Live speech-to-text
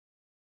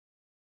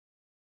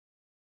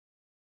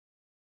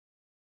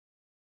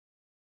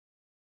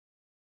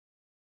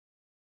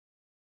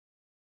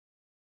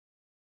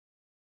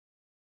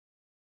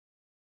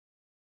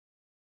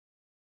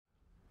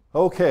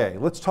Okay,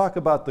 let's talk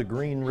about the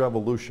Green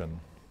Revolution.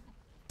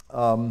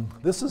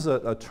 This is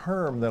a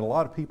term that a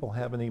lot of people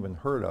haven't even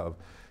heard of,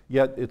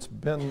 yet it's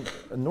been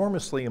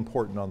enormously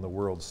important on the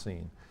world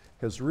scene.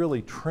 Has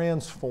really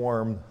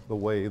transformed the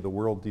way the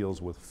world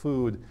deals with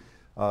food,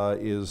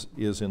 is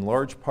in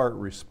large part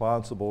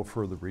responsible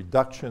for the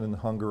reduction in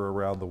hunger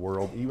around the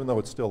world, even though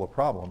it's still a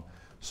problem.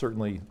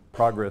 Certainly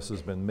progress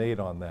has been made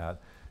on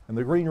that. And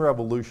the Green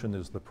Revolution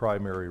is the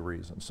primary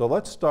reason. So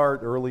let's start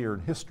earlier in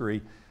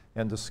history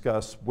and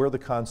discuss where the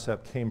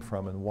concept came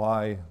from and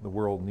why the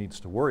world needs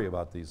to worry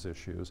about these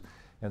issues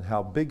and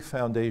how big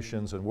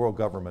foundations and world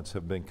governments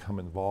have become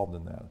involved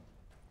in that.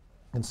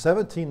 In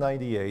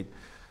 1798,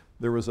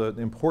 there was an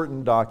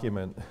important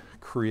document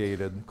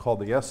created called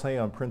the Essay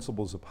on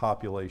Principles of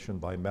Population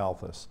by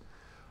Malthus.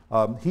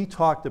 He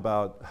talked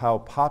about how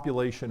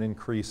population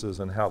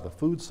increases and how the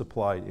food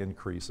supply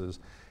increases,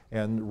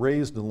 and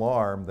raised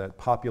alarm that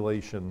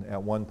population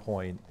at one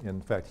point,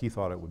 in fact he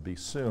thought it would be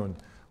soon,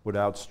 would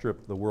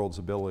outstrip the world's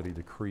ability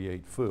to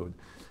create food.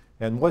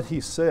 And what he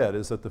said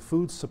is that the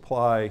food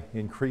supply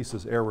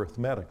increases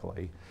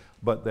arithmetically,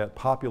 but that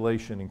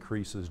population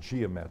increases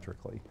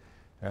geometrically.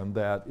 And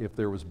that if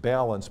there was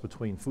balance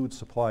between food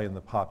supply and the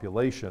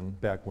population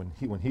back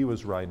when he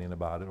was writing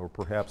about it, or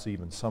perhaps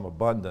even some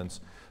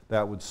abundance,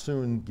 that would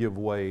soon give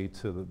way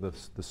to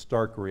the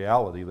stark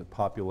reality that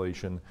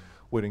population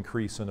would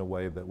increase in a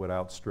way that would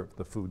outstrip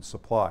the food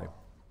supply.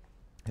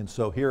 And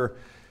so here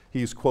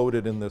he's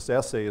quoted in this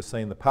essay as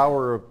saying, the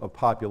power of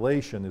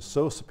population is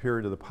so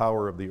superior to the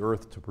power of the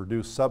earth to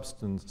produce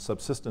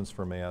subsistence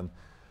for man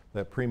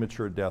that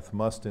premature death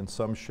must in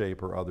some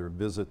shape or other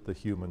visit the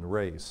human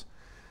race.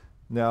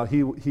 Now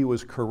he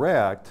was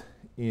correct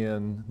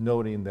in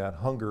noting that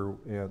hunger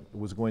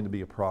was going to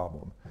be a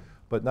problem,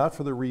 but not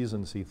for the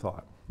reasons he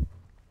thought.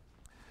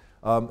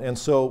 And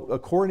so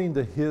according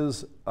to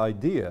his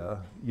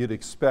idea, you'd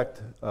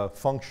expect a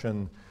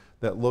function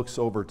that looks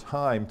over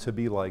time to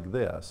be like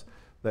this,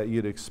 that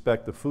you'd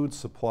expect the food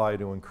supply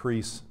to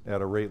increase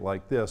at a rate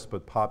like this,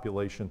 but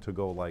population to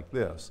go like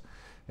this.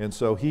 And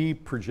so he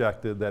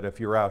projected that if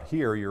you're out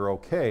here, you're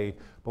okay,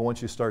 but once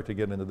you start to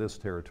get into this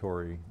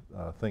territory,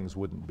 things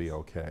wouldn't be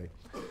okay.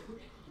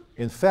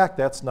 In fact,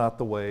 that's not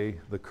the way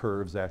the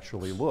curves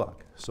actually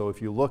look. So if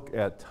you look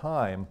at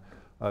time,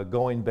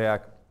 going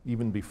back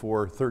even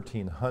before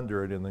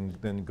 1300 and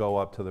then go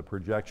up to the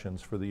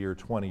projections for the year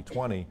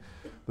 2020,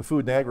 the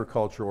Food and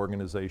Agriculture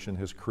Organization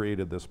has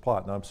created this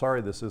plot. Now I'm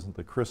sorry this isn't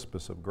the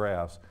crispest of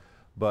graphs,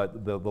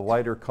 but the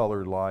lighter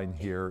colored line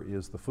here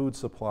is the food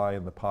supply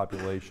and the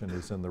population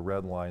is in the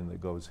red line that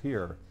goes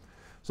here.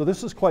 So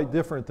this is quite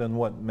different than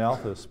what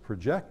Malthus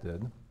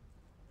projected,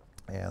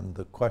 and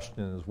the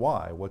question is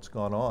why? What's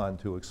gone on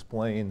to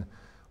explain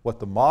what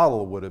the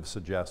model would have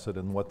suggested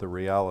and what the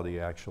reality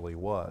actually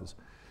was?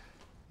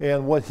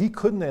 And what he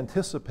couldn't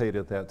anticipate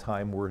at that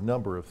time were a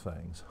number of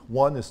things.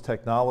 One is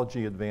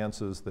technology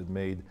advances that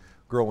made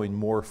growing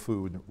more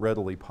food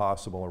readily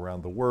possible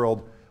around the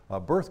world.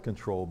 Birth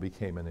control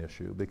became an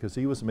issue because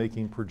he was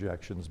making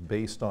projections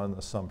based on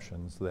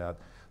assumptions that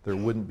there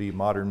wouldn't be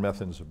modern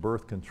methods of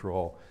birth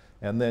control,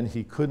 and then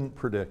he couldn't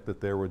predict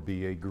that there would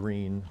be a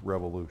green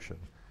revolution.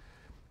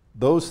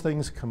 Those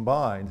things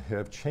combined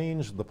have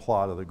changed the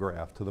plot of the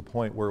graph to the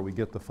point where we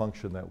get the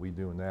function that we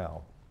do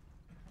now.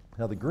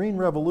 Now the Green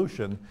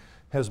Revolution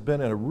has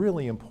been a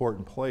really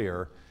important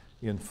player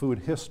in food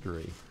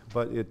history,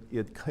 but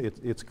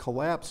it's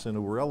collapsed in a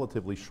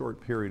relatively short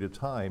period of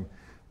time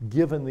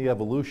given the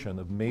evolution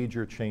of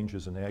major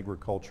changes in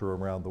agriculture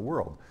around the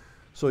world.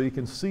 So you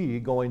can see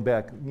going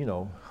back,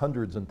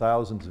 hundreds and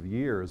thousands of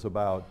years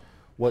about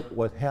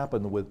what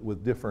happened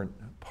with different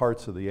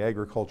parts of the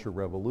agriculture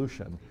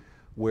revolution,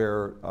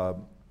 where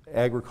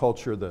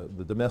agriculture,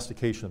 the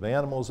domestication of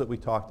animals that we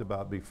talked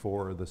about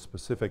before, the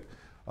specific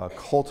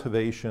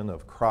cultivation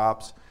of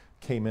crops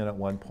came in at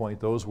one point.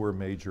 Those were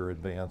major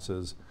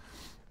advances.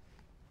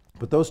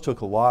 But those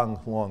took a long,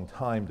 long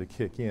time to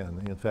kick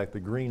in. In fact, the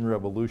Green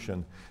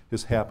Revolution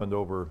has happened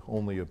over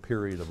only a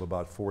period of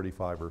about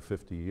 45 or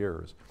 50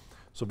 years.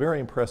 So very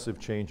impressive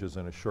changes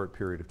in a short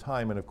period of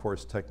time, and of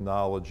course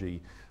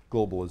technology,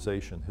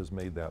 globalization has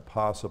made that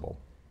possible.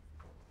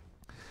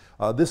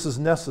 This is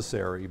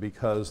necessary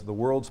because the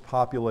world's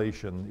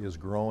population is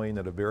growing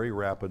at a very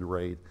rapid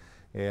rate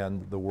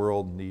and the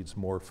world needs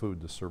more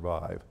food to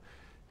survive.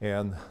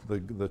 And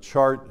the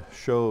chart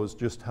shows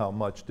just how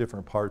much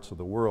different parts of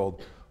the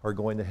world are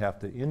going to have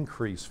to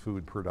increase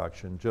food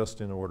production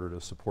just in order to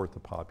support the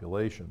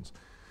populations.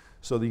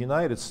 So the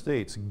United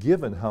States,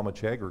 given how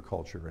much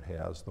agriculture it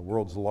has, the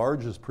world's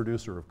largest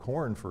producer of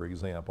corn, for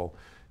example,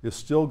 is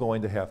still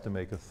going to have to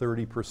make a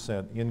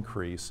 30%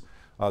 increase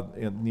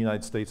in the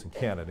United States and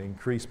Canada,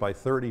 increase by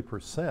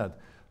 30%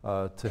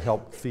 to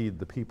help feed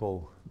the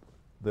people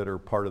that are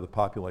part of the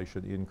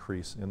population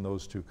increase in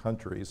those two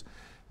countries.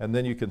 And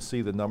then you can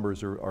see the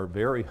numbers are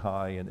very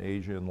high in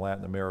Asia and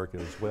Latin America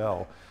as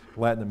well.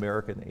 Latin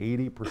America, an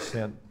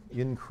 80%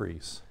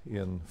 increase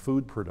in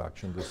food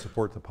production to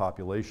support the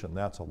population.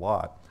 That's a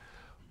lot.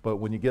 But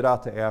when you get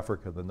out to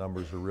Africa, the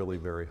numbers are really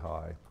very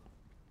high.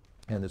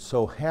 And it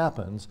so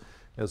happens,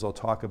 as I'll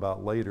talk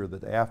about later,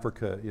 that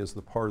Africa is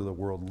the part of the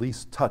world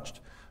least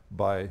touched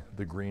by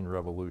the Green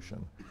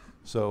Revolution.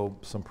 So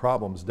some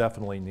problems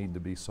definitely need to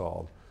be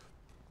solved.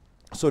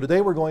 So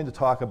today we're going to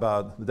talk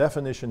about the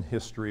definition,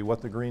 history,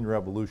 what the Green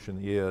Revolution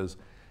is,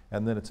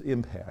 and then its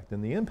impact.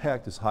 And the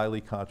impact is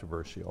highly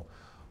controversial.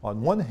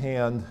 On one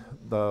hand,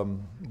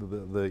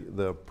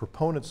 the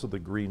proponents of the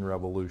Green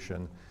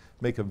Revolution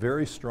make a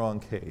very strong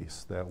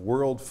case that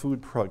world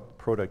food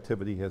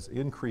productivity has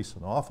increased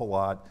an awful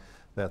lot,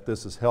 that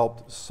this has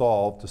helped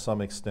solve, to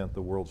some extent,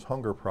 the world's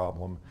hunger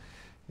problem,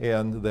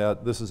 and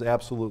that this is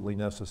absolutely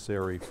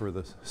necessary for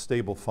the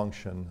stable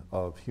function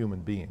of human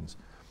beings.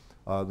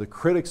 The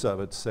critics of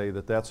it say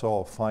that that's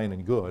all fine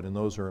and good, and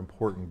those are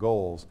important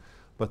goals,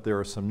 but there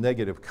are some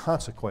negative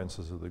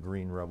consequences of the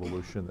Green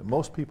Revolution that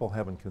most people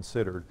haven't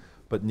considered,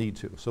 but need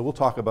to. So we'll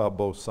talk about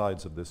both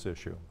sides of this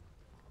issue.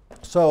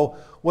 So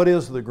what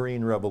is the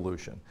Green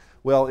Revolution?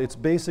 Well, it's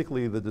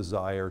basically the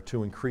desire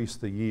to increase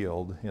the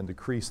yield and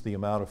decrease the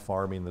amount of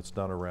farming that's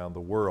done around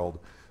the world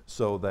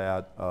so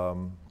that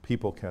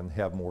people can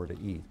have more to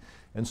eat.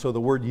 And so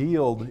the word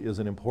yield is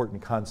an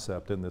important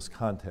concept in this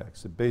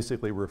context. It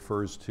basically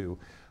refers to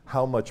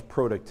how much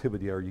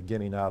productivity are you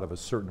getting out of a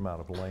certain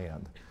amount of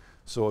land.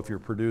 So if you're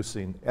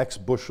producing X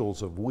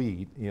bushels of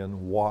wheat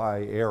in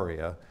Y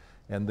area,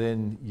 and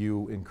then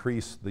you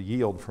increase the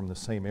yield from the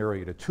same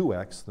area to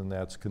 2X, then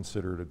that's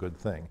considered a good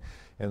thing.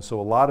 And so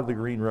a lot of the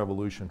Green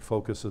Revolution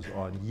focuses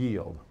on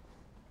yield.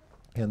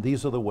 And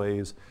these are the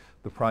ways,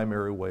 the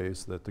primary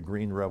ways that the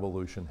Green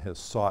Revolution has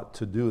sought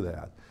to do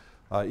that.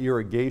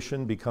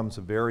 Irrigation becomes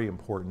a very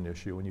important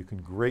issue, and you can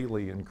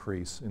greatly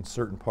increase in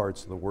certain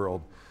parts of the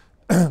world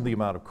the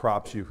amount of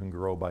crops you can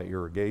grow by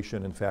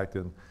irrigation. In fact,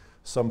 in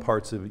some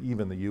parts of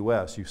even the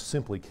US, you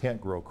simply can't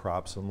grow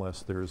crops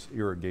unless there's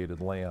irrigated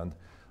land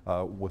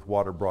with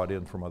water brought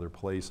in from other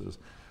places.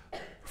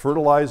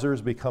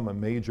 Fertilizers become a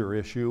major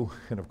issue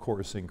and of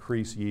course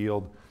increase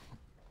yield.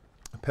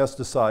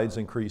 Pesticides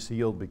increase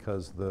yield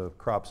because the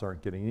crops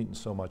aren't getting eaten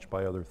so much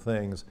by other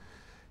things.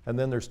 And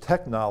then there's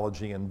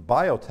technology and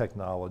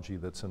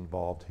biotechnology that's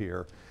involved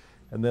here.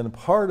 And then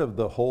part of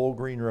the whole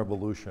Green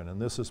Revolution,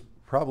 and this is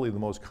probably the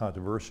most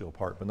controversial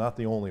part, but not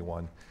the only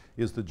one,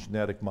 is the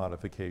genetic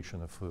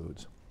modification of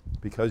foods.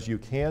 Because you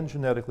can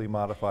genetically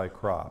modify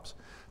crops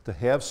to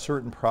have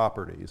certain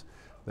properties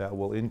that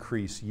will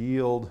increase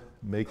yield,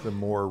 make them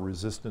more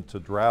resistant to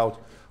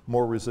drought,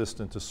 more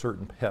resistant to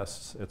certain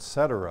pests,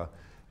 etc.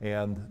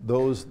 And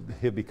those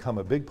have become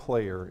a big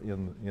player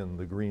in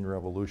the Green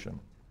Revolution.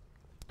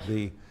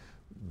 The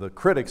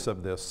critics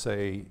of this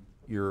say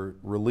you're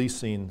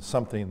releasing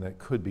something that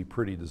could be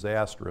pretty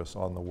disastrous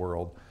on the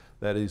world.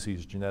 That is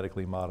these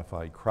genetically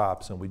modified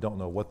crops, and we don't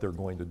know what they're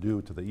going to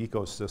do to the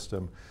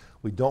ecosystem.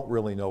 We don't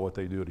really know what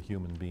they do to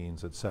human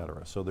beings, et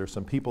cetera. So there's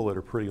some people that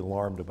are pretty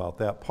alarmed about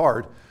that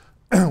part,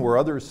 where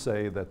others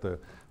say that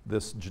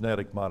this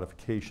genetic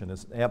modification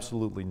is an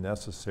absolutely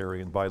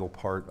necessary and vital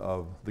part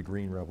of the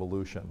Green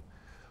Revolution.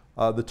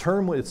 The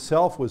term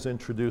itself was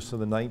introduced in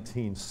the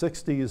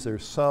 1960s.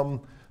 There's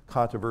some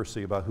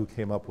controversy about who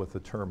came up with the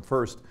term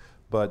first,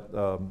 but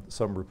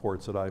some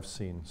reports that I've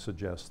seen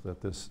suggest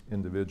that this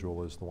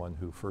individual is the one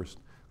who first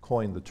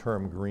coined the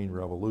term Green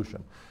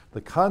Revolution.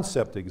 The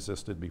concept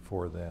existed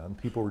before then.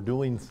 People were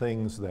doing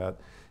things that,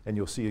 and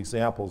you'll see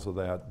examples of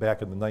that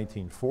back in the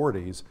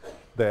 1940s,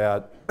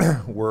 that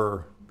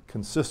were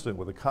consistent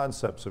with the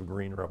concepts of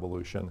Green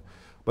Revolution,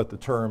 but the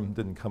term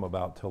didn't come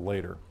about till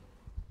later.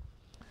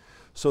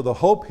 So the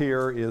hope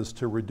here is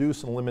to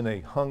reduce and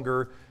eliminate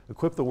hunger,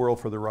 equip the world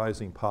for the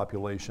rising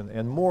population,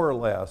 and more or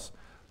less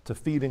to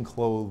feed and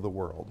clothe the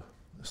world.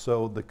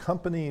 So the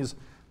companies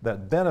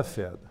that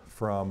benefit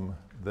from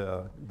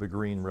the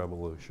Green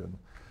Revolution,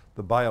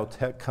 the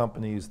biotech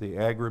companies, the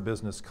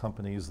agribusiness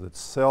companies that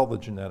sell the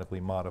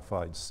genetically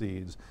modified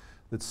seeds,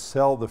 that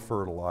sell the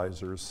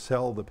fertilizers,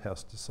 sell the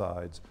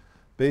pesticides,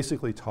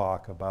 basically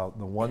talk about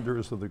the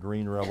wonders of the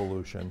Green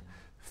Revolution,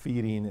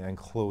 feeding and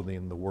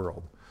clothing the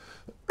world.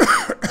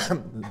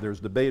 There's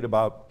debate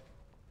about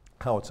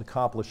how it's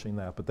accomplishing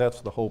that, but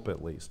that's the hope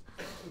at least.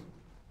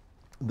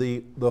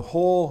 The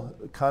whole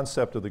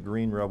concept of the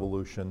Green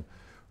Revolution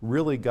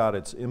really got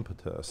its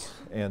impetus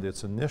and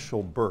its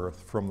initial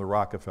birth from the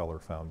Rockefeller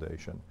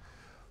Foundation.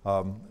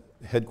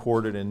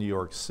 Headquartered in New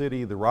York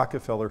City, the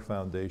Rockefeller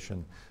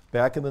Foundation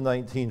back in the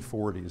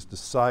 1940s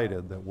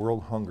decided that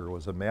world hunger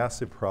was a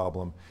massive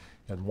problem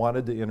and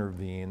wanted to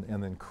intervene,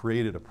 and then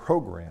created a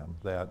program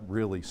that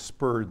really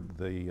spurred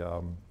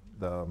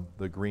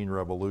the Green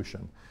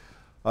Revolution.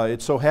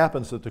 It so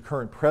happens that the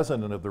current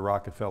president of the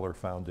Rockefeller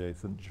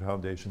Foundation,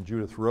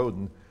 Judith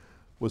Rodin,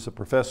 was a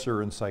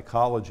professor in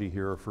psychology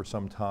here for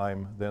some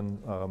time, then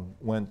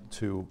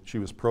she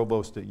was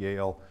provost at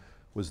Yale,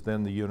 was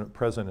then the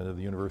president of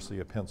the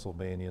University of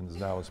Pennsylvania, and is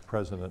now as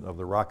president of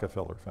the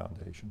Rockefeller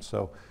Foundation.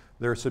 So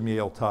there are some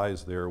Yale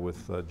ties there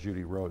with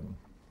Judy Rodin.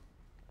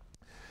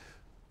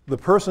 The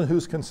person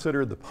who's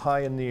considered the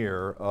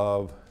pioneer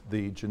of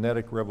the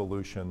genetic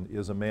revolution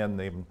is a man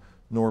named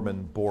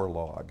Norman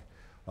Borlaug.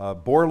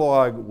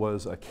 Borlaug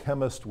was a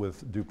chemist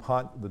with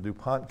DuPont, the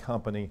DuPont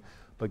company,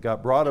 but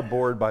got brought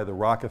aboard by the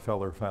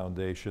Rockefeller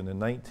Foundation in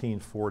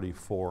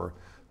 1944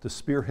 to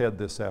spearhead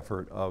this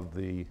effort of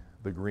the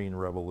Green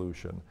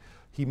Revolution.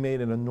 He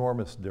made an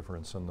enormous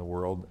difference in the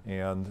world,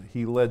 and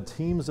he led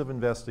teams of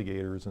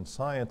investigators and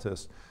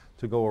scientists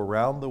to go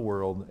around the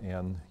world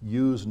and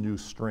use new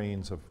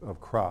strains of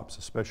crops,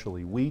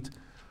 especially wheat,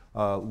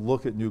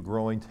 look at new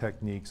growing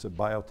techniques of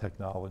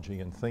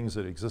biotechnology and things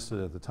that existed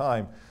at the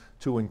time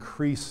to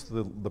increase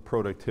the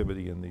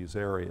productivity in these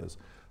areas.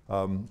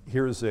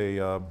 Here's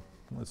a,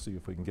 let's see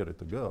if we can get it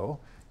to go.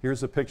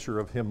 Here's a picture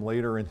of him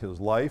later in his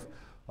life.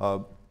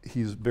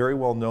 He's very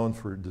well known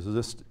for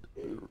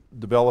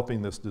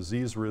developing this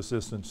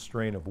disease-resistant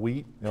strain of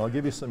wheat. And I'll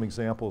give you some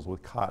examples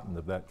with cotton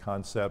of that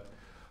concept.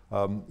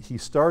 He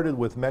started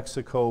with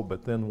Mexico,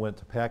 but then went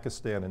to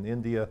Pakistan and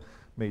India,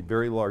 made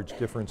very large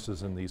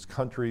differences in these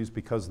countries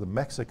because the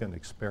Mexican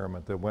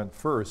experiment that went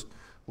first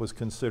was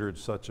considered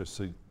such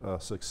a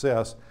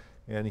success,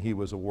 and he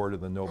was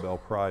awarded the Nobel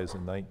Prize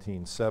in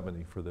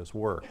 1970 for this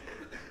work.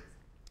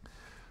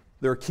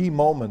 There are key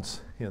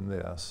moments in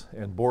this,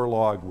 and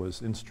Borlaug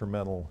was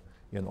instrumental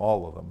in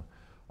all of them.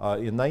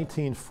 In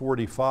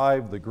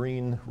 1945, the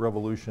Green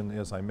Revolution,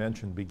 as I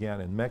mentioned, began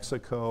in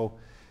Mexico,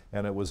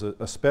 and it was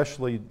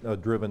especially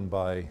driven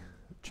by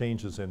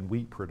changes in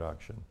wheat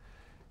production.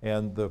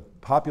 And the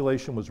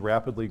population was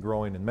rapidly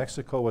growing in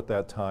Mexico at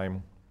that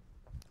time.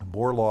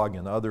 Borlaug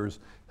and others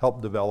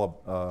helped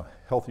develop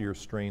healthier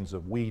strains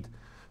of wheat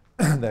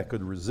that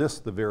could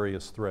resist the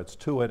various threats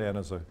to it, and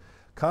as a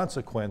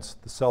consequence,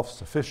 the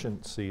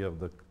self-sufficiency of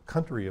the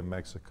country of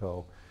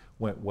Mexico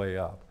went way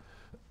up.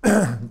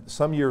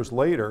 Some years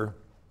later,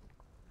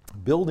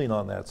 building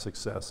on that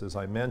success, as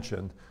I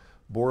mentioned,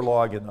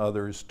 Borlaug and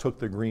others took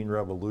the Green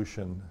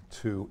Revolution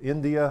to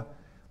India,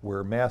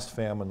 where mass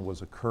famine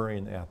was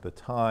occurring at the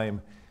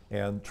time,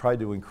 and tried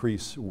to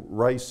increase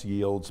rice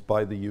yields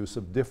by the use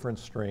of different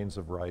strains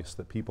of rice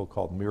that people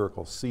called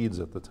miracle seeds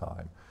at the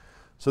time.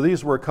 So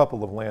these were a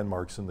couple of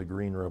landmarks in the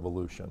Green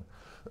Revolution.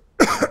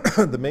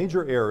 The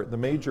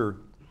major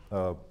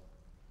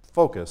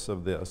focus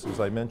of this, as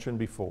I mentioned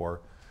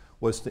before,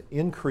 was to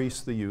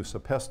increase the use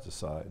of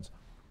pesticides.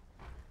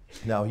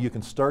 Now you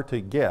can start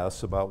to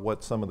guess about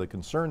what some of the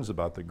concerns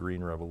about the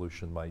Green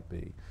Revolution might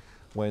be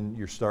when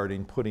you're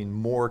starting putting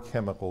more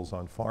chemicals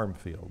on farm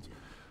fields.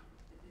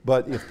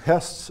 But if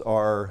pests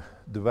are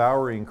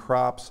devouring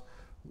crops,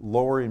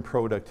 lowering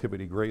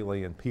productivity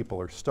greatly, and people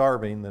are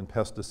starving, then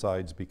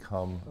pesticides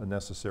become a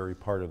necessary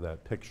part of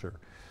that picture.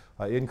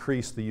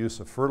 Increase the use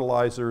of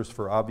fertilizers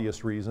for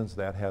obvious reasons.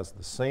 That has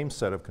the same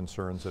set of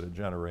concerns that it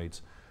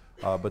generates,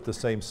 but the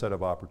same set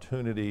of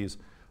opportunities.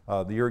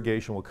 The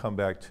irrigation we'll come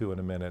back to in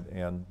a minute,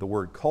 and the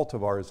word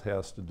cultivars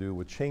has to do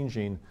with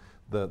changing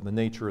the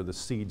nature of the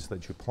seeds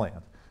that you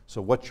plant.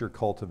 So what you're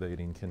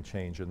cultivating can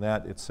change, and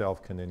that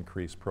itself can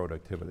increase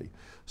productivity.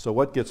 So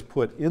what gets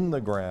put in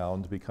the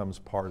ground becomes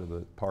part of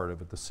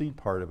it, the seed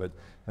part of it,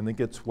 and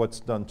then what's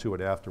done to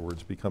it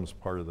afterwards becomes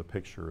part of the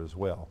picture as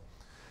well.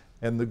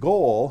 And the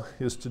goal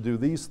is to do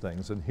these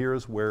things, and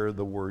here's where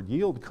the word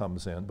yield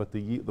comes in, but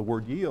the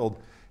word yield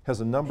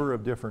has a number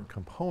of different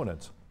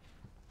components.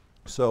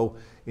 So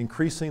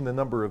increasing the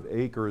number of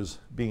acres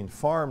being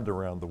farmed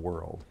around the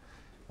world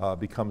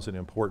becomes an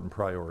important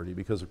priority,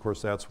 because of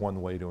course that's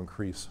one way to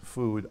increase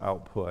food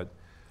output.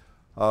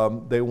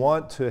 They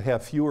want to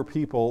have fewer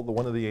people.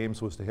 One of the aims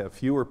was to have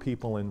fewer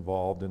people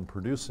involved in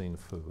producing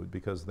food,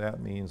 because that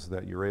means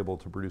that you're able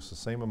to produce the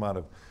same amount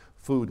of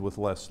food with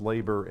less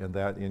labor, and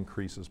that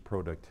increases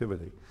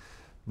productivity.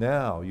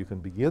 Now you can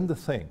begin to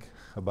think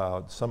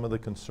about some of the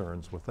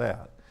concerns with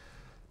that.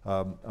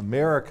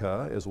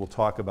 America, as we'll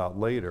talk about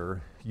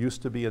later,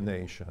 used to be a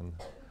nation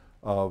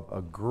of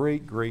a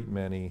great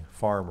many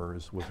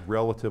farmers with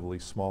relatively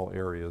small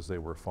areas they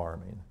were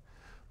farming.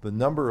 The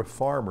number of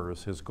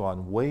farmers has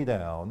gone way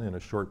down in a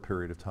short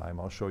period of time.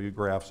 I'll show you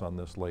graphs on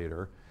this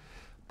later.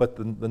 But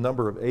the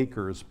number of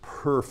acres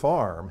per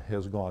farm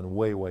has gone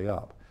way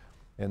up.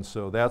 And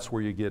so that's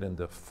where you get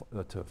into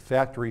to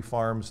factory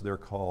farms. They're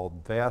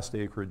called vast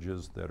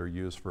acreages that are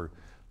used for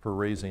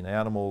raising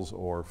animals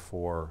or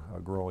for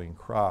growing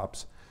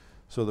crops.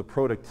 So the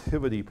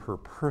productivity per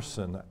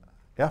person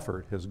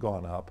effort has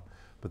gone up,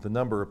 but the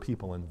number of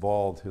people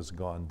involved has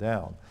gone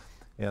down.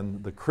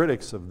 And the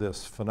critics of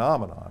this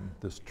phenomenon,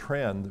 this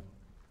trend,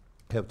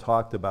 have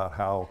talked about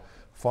how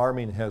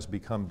farming has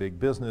become big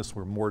business.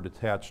 We're more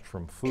detached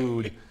from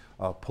food.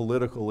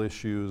 Political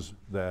issues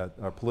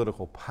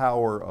political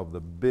power of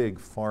the big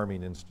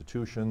farming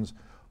institutions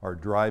are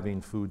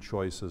driving food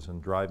choices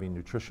and driving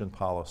nutrition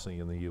policy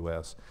in the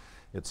US,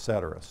 et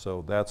cetera.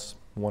 So that's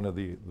one of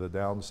the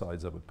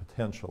downsides of it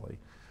potentially.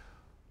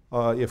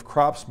 If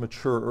crops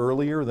mature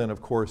earlier, then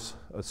of course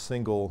a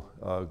single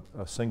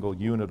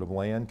unit of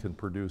land can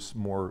produce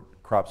more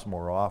crops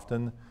more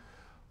often.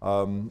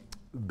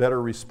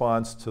 Better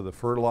response to the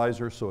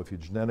fertilizer, so if you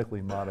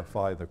genetically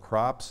modify the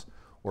crops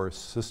or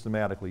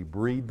systematically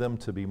breed them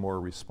to be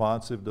more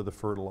responsive to the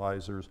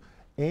fertilizers,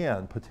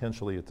 and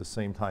potentially at the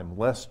same time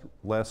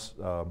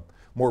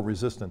more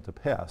resistant to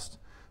pests,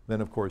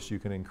 then of course you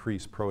can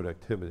increase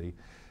productivity.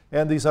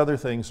 And these other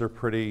things are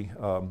pretty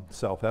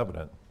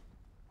self-evident.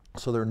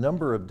 So there are a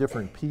number of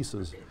different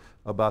pieces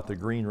about the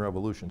green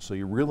revolution. So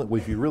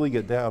if you really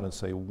get down and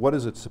say, what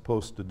is it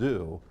supposed to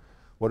do?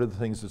 What are the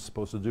things it's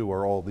supposed to do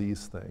are all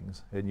these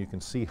things. And you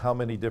can see how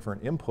many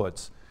different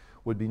inputs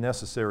would be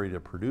necessary to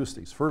produce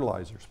these.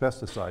 Fertilizers,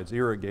 pesticides,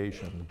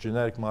 irrigation,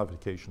 genetic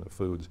modification of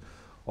foods,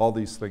 all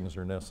these things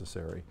are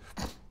necessary.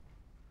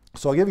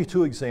 So I'll give you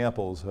two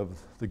examples of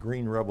the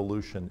green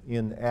revolution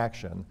in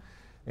action,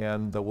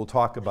 and we'll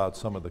talk about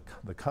some of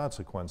the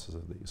consequences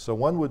of these. So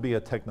one would be a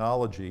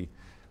technology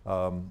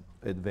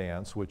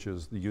advance, which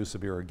is the use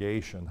of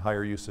irrigation,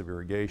 higher use of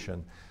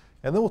irrigation.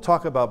 And then we'll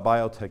talk about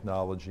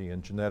biotechnology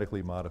and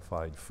genetically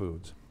modified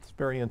foods. It's a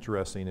very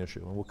interesting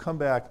issue. And we'll come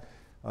back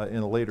in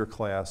a later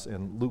class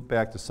and loop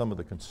back to some of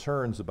the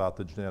concerns about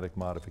the genetic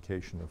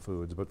modification of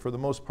foods. But for the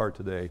most part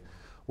today,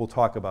 we'll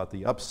talk about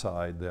the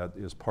upside that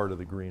is part of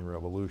the green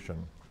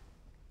revolution.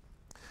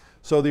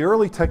 So the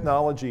early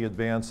technology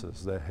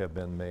advances that have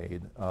been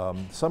made,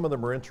 some of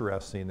them are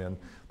interesting, and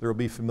there will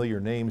be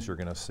familiar names you're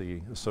going to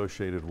see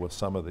associated with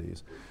some of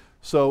these.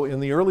 So in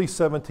the early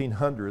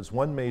 1700s,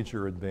 one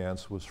major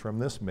advance was from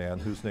this man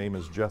whose name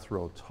is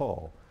Jethro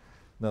Tull.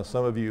 Now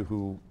some of you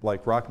who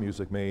like rock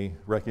music may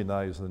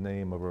recognize the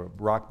name of a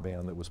rock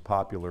band that was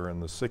popular in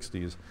the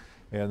 60s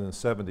and in the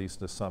 70s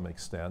to some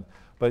extent.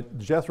 But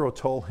Jethro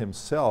Tull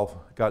himself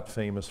got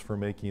famous for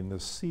making the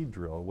seed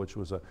drill, which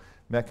was a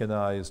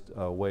mechanized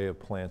way of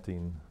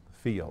planting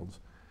fields.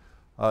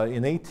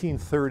 In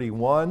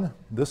 1831,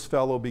 this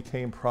fellow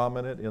became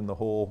prominent in the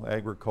whole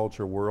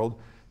agriculture world.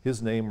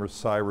 His name was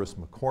Cyrus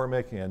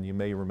McCormick, and you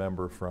may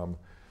remember from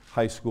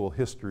high school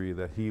history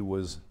that he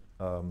was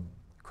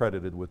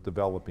credited with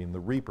developing the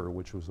reaper,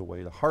 which was a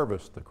way to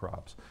harvest the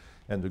crops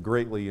and to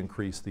greatly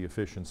increase the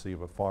efficiency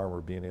of a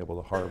farmer being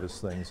able to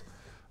harvest things,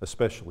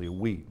 especially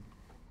wheat.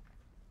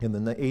 In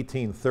the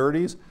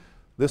 1830s,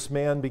 this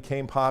man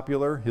became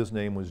popular. His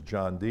name was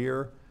John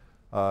Deere.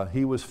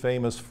 He was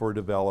famous for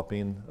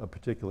developing a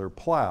particular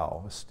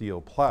plow, a steel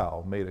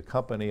plow, made a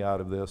company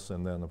out of this,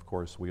 and then of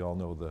course we all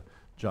know the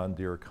John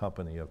Deere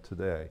company of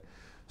today.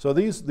 So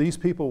these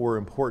people were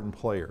important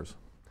players.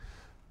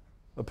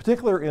 A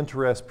particularly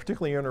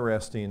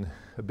interesting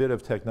bit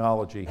of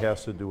technology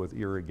has to do with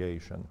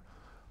irrigation.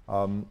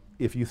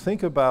 If you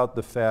think about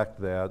the fact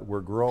that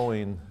we're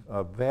growing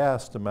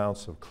vast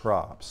amounts of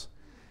crops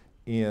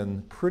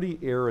in pretty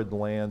arid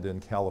land in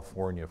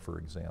California, for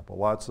example,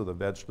 lots of the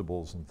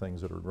vegetables and things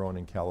that are grown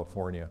in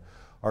California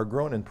are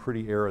grown in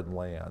pretty arid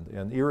land,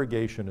 and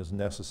irrigation is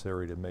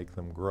necessary to make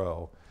them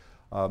grow.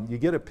 You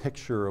get a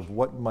picture of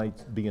what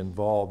might be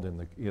involved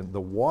in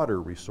the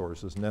water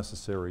resources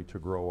necessary to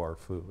grow our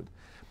food.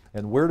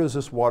 And where does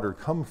this water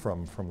come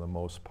from the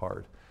most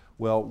part?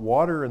 Well,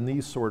 water in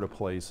these sort of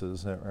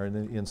places, or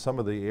in some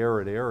of the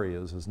arid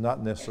areas, is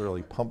not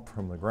necessarily pumped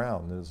from the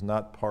ground. It is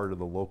not part of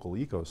the local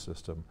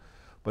ecosystem,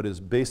 but is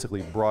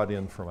basically brought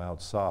in from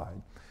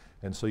outside.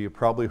 And so you've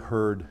probably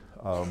heard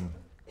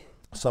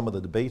some of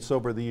the debates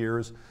over the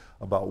years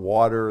about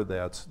water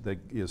that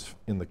is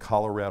in the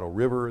Colorado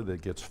River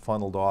that gets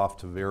funneled off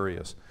to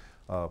various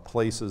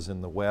places in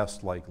the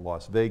West, like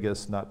Las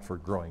Vegas, not for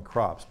growing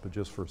crops, but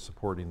just for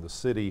supporting the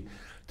city,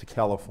 to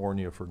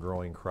California for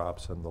growing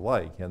crops and the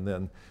like. And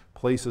then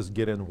places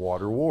get in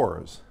water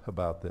wars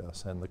about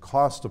this, and the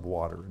cost of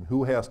water, and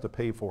who has to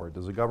pay for it.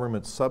 Does the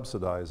government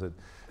subsidize it?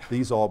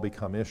 These all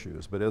become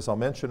issues. But as I'll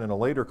mention in a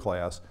later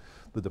class,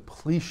 the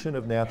depletion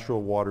of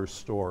natural water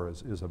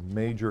stores is a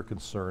major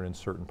concern in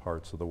certain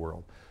parts of the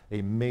world,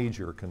 a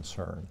major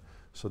concern.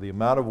 So the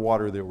amount of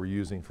water that we're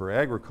using for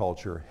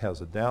agriculture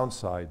has a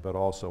downside, but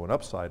also an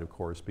upside, of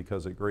course,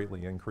 because it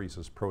greatly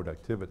increases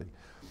productivity.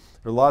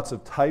 There are lots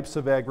of types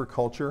of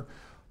agriculture.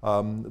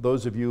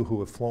 Those of you who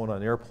have flown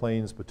on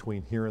airplanes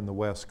between here and the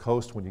West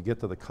Coast, when you get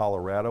to the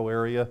Colorado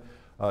area,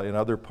 in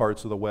other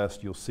parts of the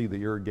West, you'll see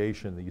the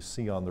irrigation that you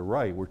see on the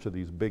right, which are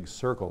these big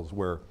circles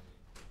where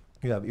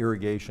you have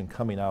irrigation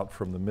coming out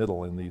from the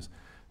middle in these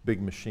big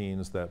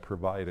machines that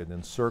provide it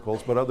in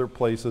circles, but other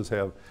places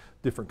have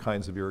different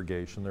kinds of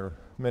irrigation. There are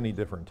many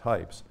different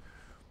types.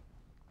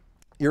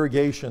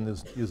 Irrigation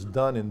is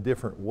done in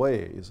different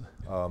ways.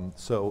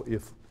 So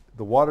if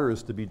the water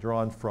is to be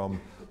drawn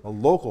from a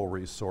local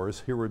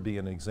resource, here would be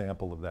an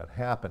example of that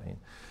happening.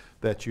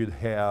 That you'd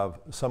have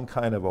some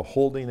kind of a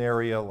holding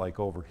area like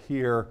over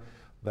here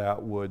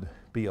that would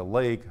be a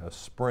lake, a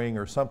spring,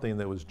 or something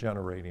that was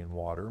generating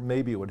water.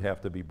 Maybe it would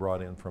have to be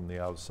brought in from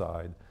the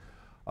outside.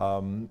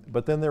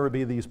 But then there would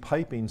be these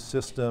piping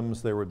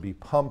systems, there would be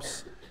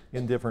pumps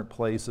in different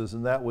places,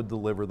 and that would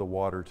deliver the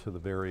water to the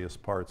various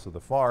parts of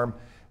the farm.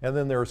 And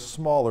then there are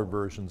smaller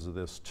versions of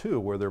this too,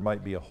 where there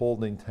might be a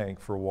holding tank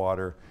for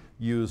water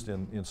used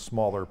in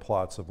smaller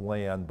plots of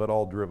land, but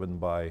all driven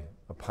by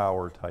a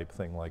power type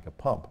thing like a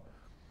pump.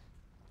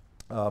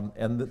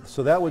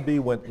 So that would be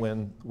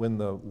when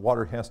the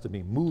water has to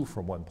be moved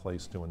from one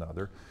place to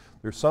another.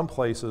 There's some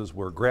places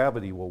where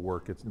gravity will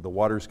work. The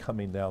water's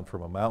coming down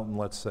from a mountain,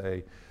 let's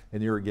say.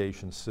 An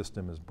irrigation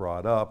system is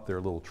brought up. There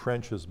are little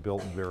trenches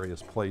built in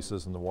various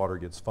places, and the water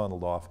gets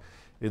funneled off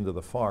into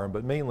the farm.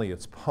 But mainly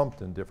it's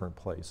pumped in different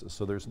places.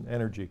 So there's an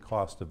energy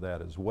cost of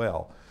that as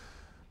well.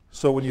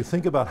 So when you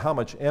think about how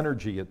much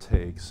energy it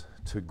takes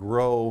to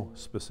grow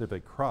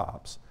specific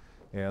crops,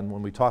 and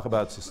when we talk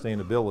about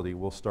sustainability,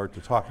 we'll start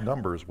to talk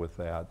numbers with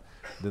that,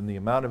 then the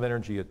amount of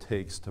energy it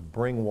takes to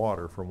bring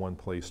water from one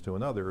place to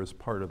another is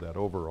part of that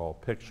overall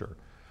picture.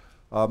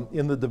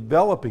 In the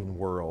developing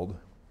world,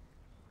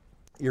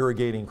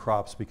 irrigating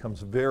crops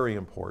becomes very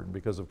important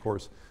because, of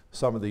course,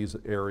 some of these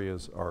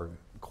areas are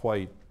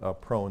quite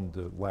prone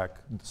to lack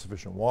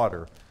sufficient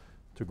water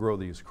to grow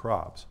these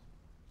crops.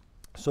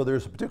 So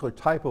there's a particular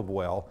type of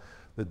well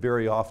that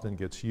very often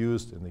gets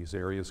used in these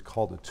areas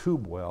called a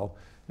tube well,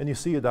 and you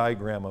see a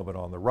diagram of it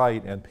on the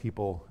right and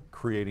people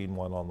creating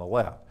one on the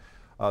left.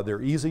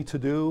 They're easy to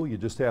do. You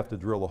just have to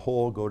drill a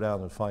hole, go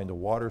down and find a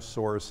water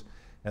source,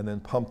 and then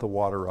pump the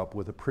water up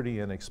with a pretty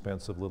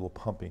inexpensive little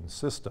pumping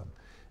system.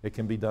 It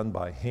can be done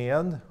by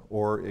hand,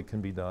 or it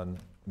can be done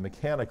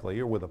mechanically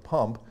or with a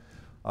pump,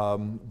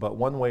 but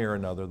one way or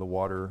another the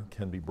water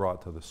can be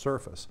brought to the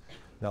surface.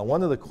 Now,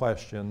 one of the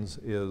questions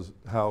is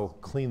how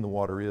clean the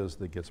water is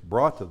that gets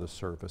brought to the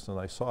surface, and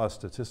I saw a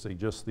statistic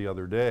just the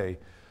other day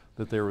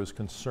that there was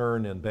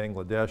concern in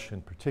Bangladesh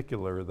in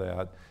particular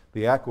that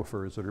the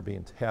aquifers that are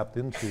being tapped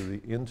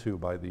into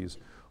by these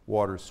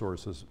water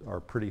sources are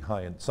pretty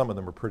high, and some of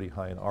them are pretty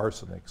high in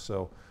arsenic.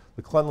 So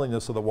the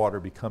cleanliness of the water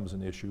becomes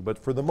an issue. But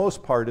for the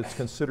most part, it's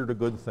considered a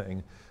good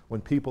thing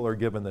when people are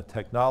given the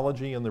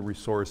technology and the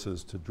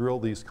resources to drill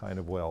these kind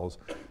of wells,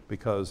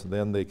 because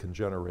then they can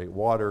generate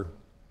water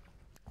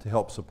to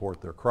help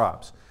support their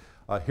crops.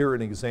 Here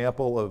an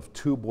example of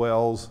tube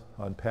wells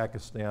on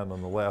Pakistan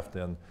on the left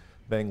and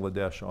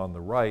Bangladesh on the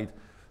right.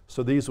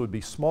 So these would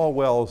be small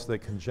wells that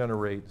can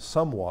generate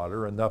some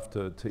water, enough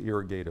to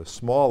irrigate a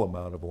small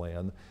amount of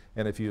land.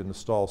 And if you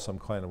install some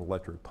kind of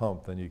electric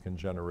pump, then you can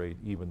generate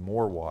even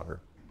more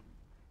water.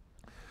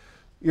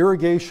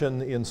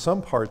 Irrigation in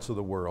some parts of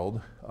the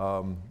world,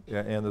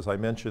 and as I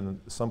mentioned,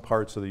 some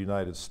parts of the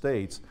United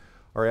States,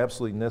 are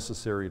absolutely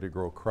necessary to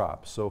grow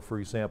crops. So for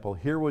example,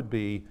 here would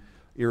be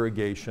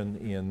irrigation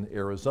in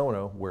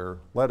Arizona where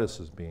lettuce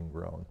is being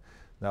grown.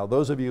 Now,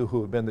 those of you who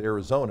have been to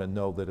Arizona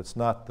know that it's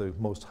not the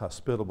most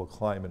hospitable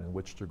climate in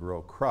which to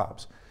grow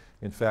crops.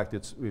 In fact,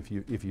 if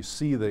you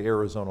see the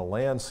Arizona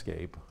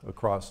landscape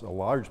across a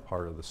large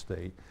part of the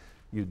state,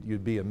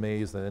 you'd be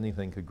amazed that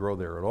anything could grow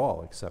there at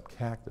all except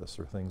cactus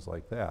or things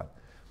like that.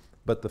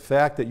 But the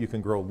fact that you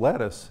can grow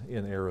lettuce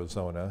in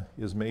Arizona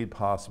is made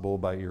possible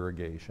by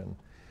irrigation.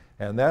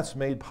 And that's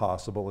made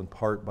possible in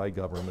part by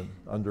government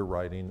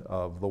underwriting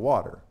of the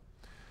water.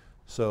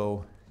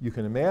 So you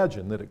can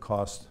imagine that it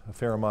costs a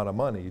fair amount of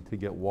money to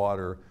get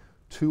water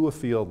to a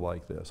field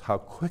like this, how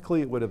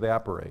quickly it would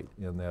evaporate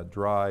in that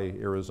dry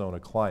Arizona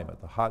climate,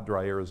 the hot,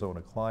 dry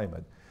Arizona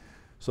climate.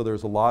 So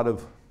there's a lot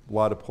of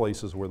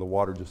places where the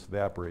water just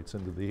evaporates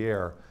into the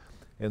air.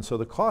 And so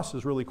the cost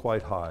is really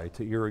quite high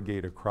to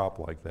irrigate a crop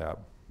like that.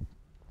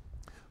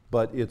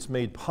 But it's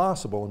made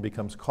possible and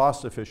becomes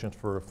cost efficient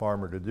for a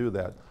farmer to do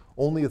that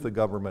only if the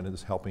government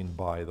is helping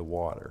buy the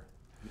water.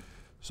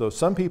 So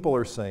some people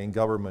are saying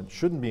government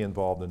shouldn't be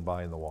involved in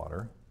buying the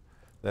water,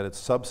 that it's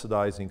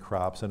subsidizing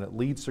crops and it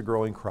leads to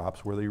growing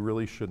crops where they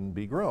really shouldn't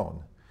be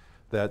grown.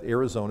 That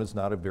Arizona is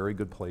not a very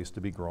good place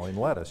to be growing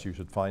lettuce. You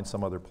should find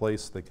some other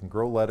place that can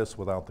grow lettuce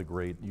without the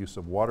great use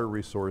of water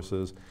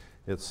resources,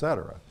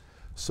 etc.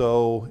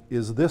 So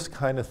is this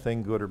kind of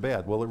thing good or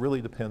bad? Well, it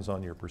really depends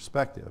on your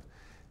perspective.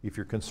 If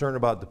you're concerned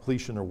about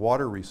depletion of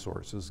water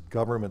resources,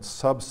 government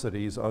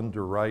subsidies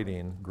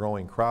underwriting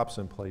growing crops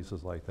in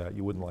places like that,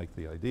 you wouldn't like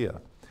the idea.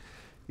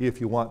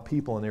 If you want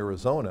people in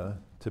Arizona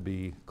to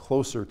be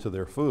closer to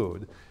their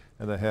food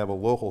and to have a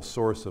local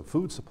source of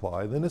food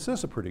supply, then this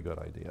is a pretty good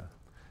idea.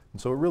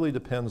 And so it really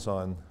depends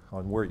on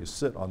where you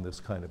sit on this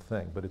kind of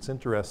thing. But it's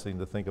interesting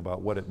to think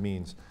about what it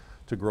means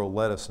to grow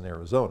lettuce in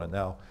Arizona.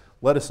 Now,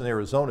 lettuce in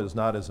Arizona is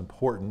not as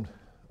important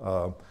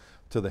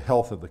to the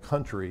health of the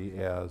country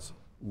as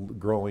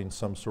growing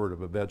some sort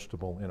of a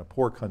vegetable in a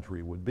poor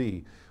country would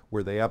be,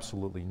 where they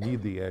absolutely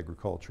need the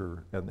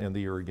agriculture and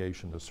the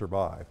irrigation to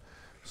survive.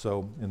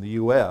 So in the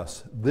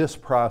US, this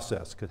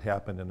process could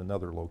happen in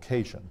another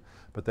location,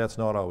 but that's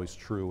not always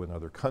true in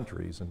other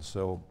countries, and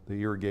so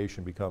the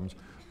irrigation becomes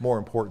more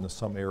important in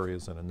some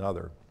areas than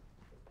another.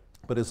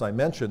 But as I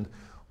mentioned,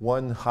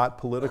 one hot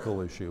political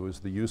issue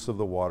is the use of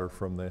the water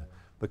from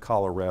the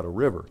Colorado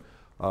River.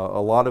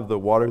 A lot of the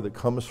water that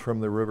comes from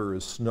the river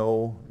is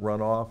snow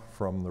runoff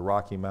from the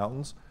Rocky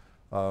Mountains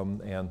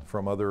and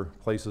from other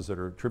places that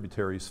are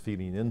tributaries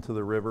feeding into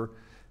the river.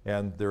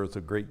 And there's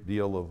a great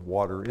deal of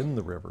water in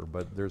the river,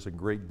 but there's a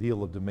great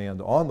deal of demand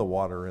on the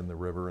water in the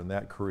river, and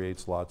that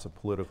creates lots of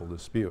political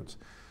disputes.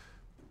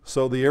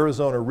 So the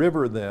Arizona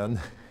River then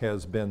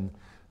has been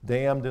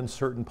dammed in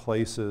certain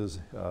places.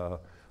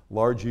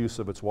 large use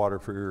of its water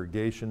for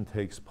irrigation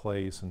takes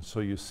place, and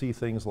so you see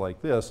things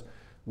like this,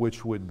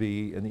 which would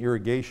be an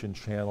irrigation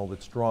channel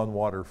that's drawn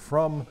water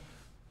from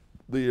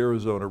the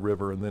Arizona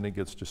River, and then it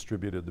gets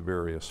distributed to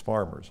various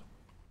farmers.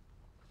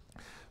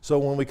 So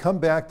when we come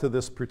back to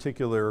this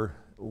particular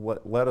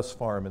lettuce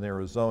farm in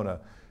Arizona,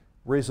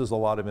 raises a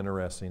lot of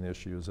interesting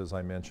issues, as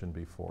I mentioned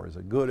before. Is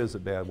it good, is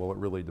it bad? Well, it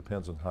really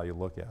depends on how you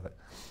look at it.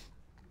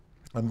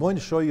 I'm going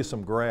to show you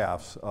some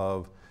graphs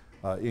of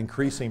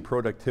increasing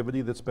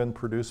productivity that's been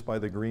produced by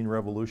the green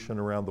revolution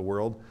around the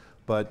world,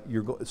 but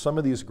some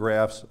of these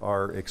graphs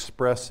are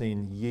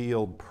expressing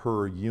yield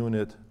per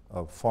unit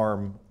of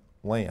farm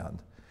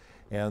land.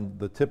 And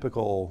the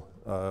typical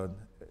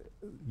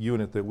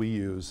unit that we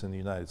use in the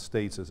United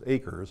States is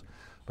acres,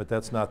 but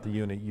that's not the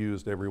unit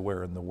used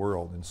everywhere in the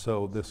world. And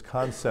so this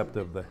concept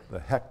of the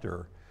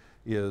hectare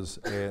is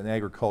an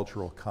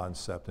agricultural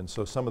concept. And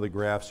so some of the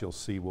graphs you'll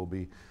see will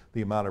be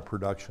the amount of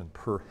production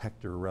per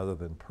hectare rather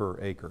than per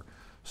acre.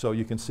 So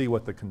you can see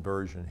what the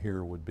conversion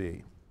here would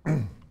be.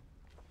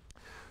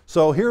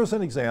 So here's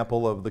an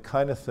example of the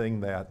kind of thing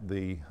that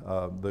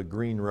the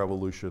green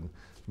revolution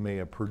may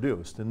have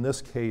produced. In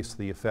this case,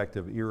 the effect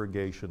of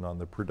irrigation on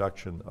the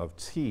production of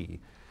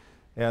tea.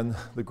 And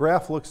the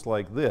graph looks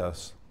like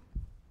this.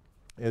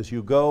 As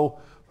you go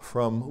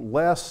from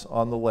less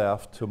on the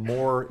left to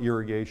more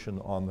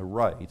irrigation on the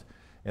right,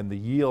 and the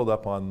yield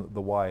up on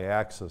the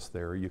y-axis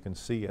there, you can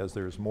see as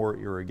there's more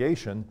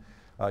irrigation,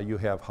 you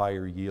have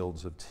higher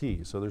yields of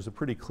tea. So there's a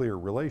pretty clear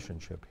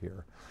relationship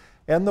here.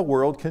 And the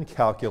world can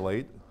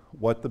calculate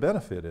what the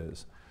benefit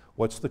is.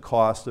 What's the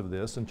cost of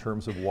this in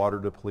terms of water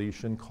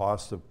depletion,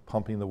 cost of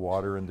pumping the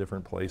water in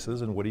different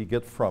places, and what do you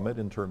get from it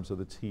in terms of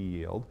the tea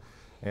yield?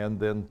 And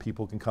then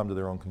people can come to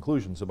their own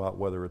conclusions about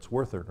whether it's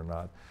worth it or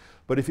not.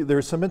 But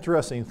there's some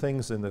interesting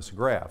things in this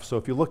graph. So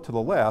if you look to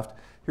the left,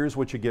 here's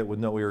what you get with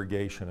no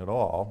irrigation at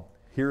all.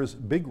 Here's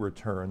big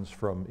returns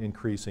from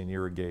increasing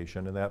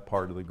irrigation in that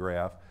part of the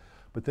graph.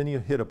 But then you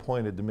hit a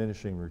point of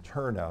diminishing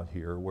return out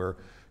here where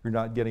you're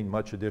not getting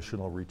much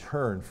additional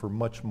return for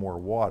much more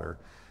water.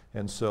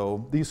 And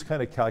so these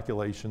kind of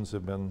calculations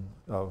have been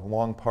a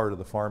long part of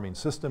the farming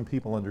system.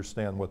 People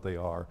understand what they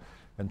are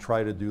and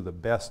try to do the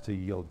best to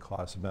yield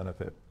cost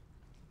benefit.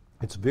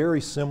 It's very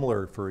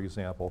similar, for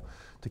example,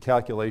 to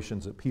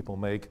calculations that people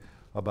make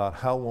about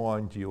how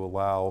long do you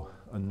allow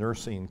a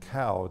nursing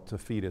cow to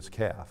feed its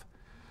calf.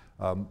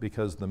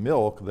 Because the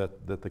milk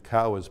that the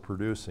cow is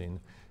producing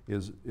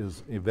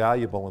is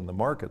valuable in the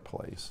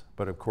marketplace,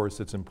 but of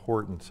course it's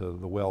important to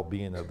the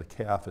well-being of the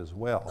calf as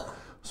well.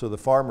 So the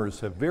farmers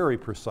have very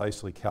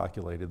precisely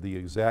calculated the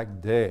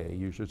exact day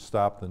you should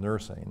stop the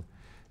nursing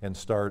and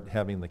start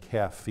having the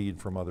calf feed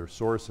from other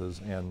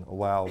sources and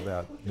allow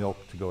that milk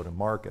to go to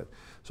market.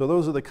 So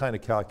those are the kind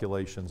of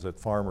calculations that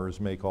farmers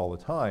make all the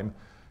time,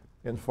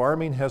 and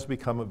farming has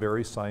become a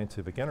very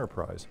scientific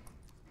enterprise.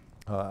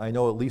 I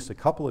know at least a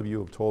couple of you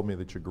have told me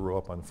that you grew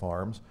up on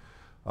farms,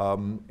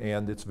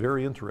 and it's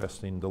very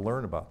interesting to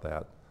learn about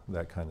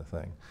that kind of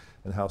thing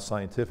and how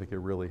scientific it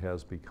really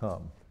has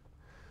become.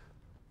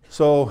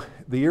 So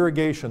the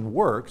irrigation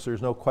works,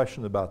 there's no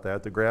question about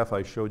that. The graph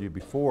I showed you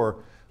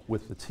before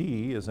with the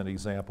tea is an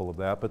example of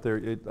that, but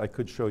I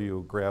could show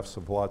you graphs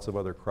of lots of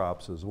other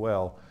crops as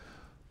well.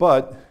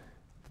 But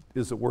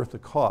is it worth the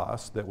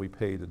cost that we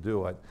pay to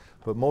do it?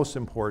 But most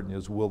important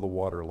is, will the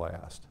water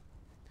last?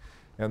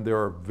 And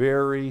there are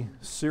very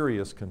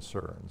serious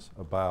concerns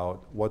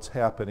about what's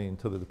happening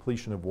to the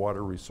depletion of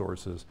water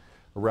resources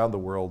around the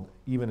world,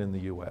 even in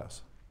the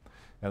US.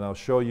 And I'll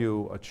show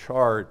you a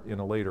chart in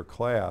a later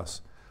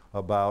class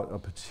about a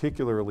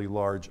particularly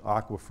large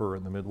aquifer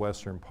in the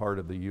Midwestern part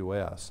of the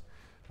US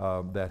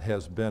that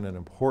has been an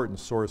important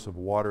source of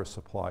water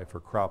supply for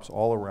crops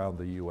all around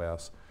the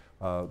US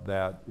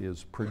that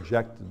is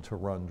projected to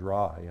run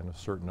dry in a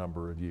certain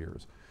number of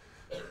years.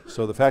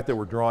 So the fact that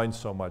we're drawing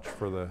so much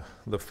for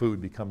the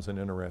food becomes an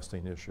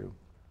interesting issue.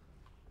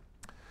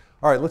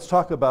 All right, let's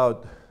talk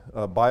about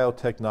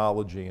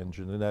biotechnology and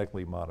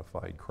genetically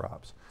modified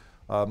crops.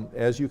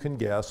 As you can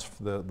guess,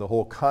 the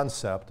whole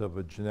concept of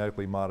a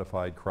genetically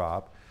modified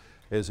crop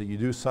is that you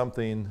do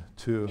something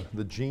to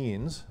the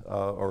genes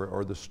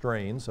or the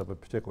strains of a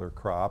particular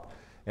crop,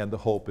 and the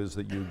hope is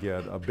that you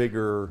get a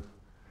bigger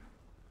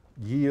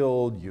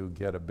yield, you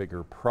get a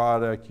bigger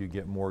product, you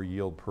get more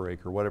yield per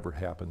acre, whatever it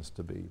happens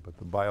to be. But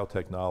the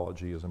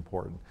biotechnology is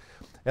important.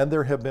 And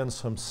there have been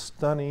some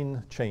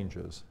stunning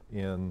changes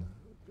in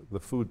the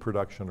food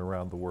production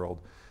around the world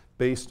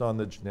based on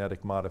the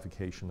genetic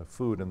modification of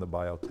food and the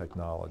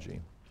biotechnology.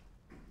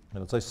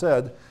 And as I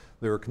said,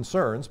 there are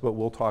concerns, but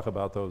we'll talk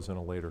about those in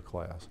a later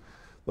class.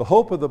 The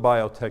hope of the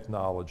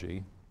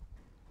biotechnology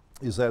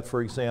is that,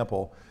 for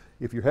example,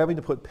 if you're having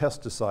to put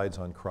pesticides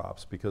on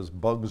crops because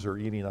bugs are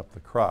eating up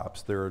the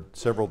crops, there are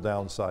several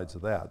downsides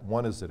of that.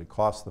 One is that it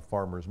costs the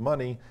farmers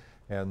money,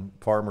 and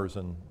farmers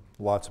in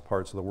lots of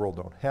parts of the world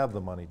don't have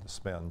the money to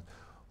spend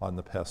on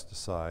the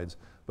pesticides.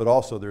 But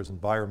also there's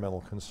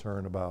environmental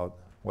concern about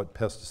what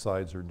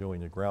pesticides are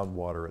doing to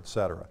groundwater, et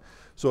cetera.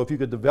 So if you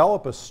could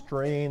develop a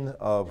strain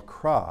of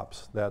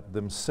crops that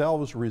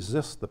themselves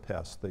resist the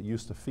pests that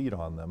used to feed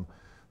on them,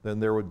 then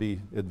there would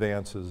be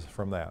advances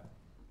from that.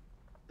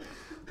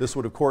 This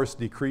would, of course,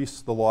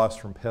 decrease the loss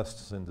from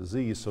pests and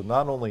disease. So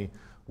not only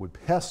would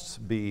pests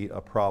be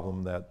a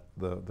problem that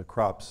the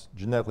crops,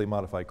 genetically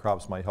modified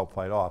crops, might help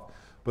fight off,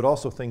 but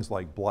also things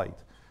like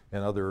blight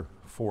and other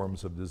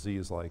forms of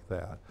disease like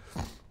that.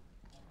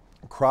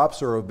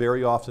 Crops are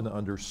very often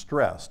under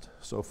stress.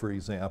 So for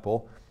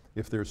example,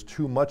 if there's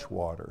too much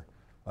water,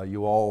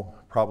 you all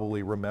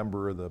probably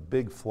remember the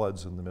big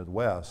floods in the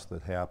Midwest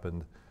that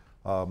happened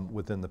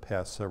within the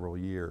past several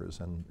years,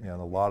 and a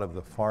lot of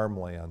the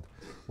farmland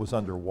was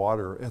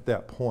underwater at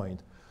that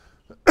point.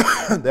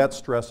 That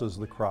stresses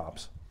the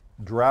crops.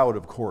 Drought,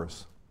 of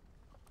course,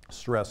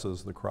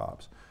 stresses the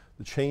crops.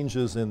 The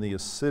changes in the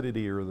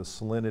acidity or the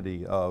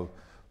salinity of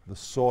the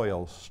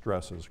soil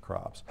stresses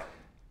crops.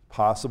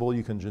 Possible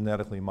you can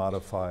genetically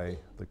modify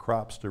the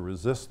crops to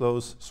resist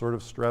those sort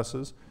of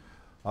stresses.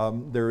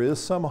 There is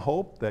some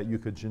hope that you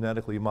could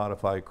genetically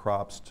modify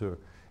crops to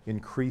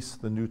increase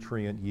the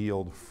nutrient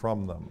yield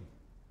from them.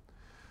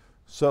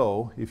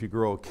 So if you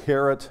grow a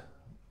carrot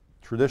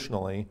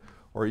traditionally,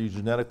 or you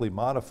genetically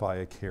modify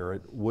a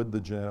carrot, would the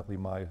genetically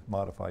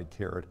modified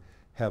carrot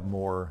have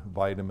more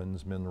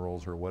vitamins,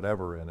 minerals, or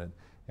whatever in it,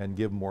 and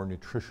give more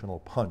nutritional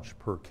punch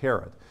per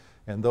carrot?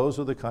 And those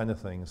are the kind of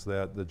things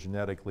that the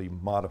genetically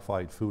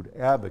modified food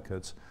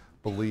advocates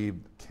believe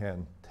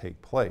can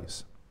take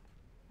place.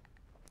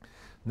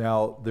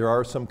 Now, there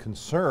are some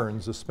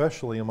concerns,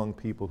 especially among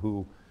people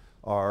who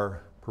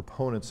are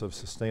proponents of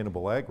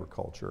sustainable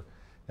agriculture,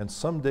 and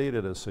some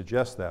data to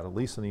suggest that, at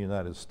least in the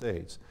United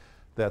States,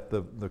 that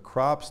the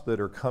crops that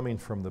are coming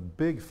from the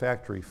big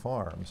factory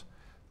farms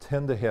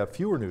tend to have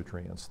fewer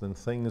nutrients than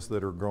things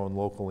that are grown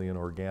locally and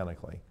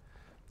organically.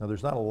 Now,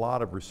 there's not a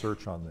lot of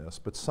research on this,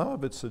 but some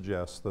of it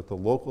suggests that the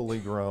locally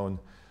grown,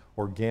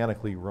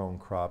 organically grown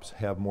crops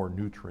have more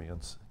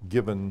nutrients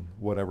given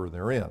whatever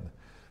they're in.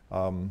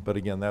 But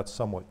again, that's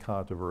somewhat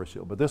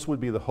controversial. But this would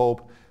be the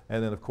hope,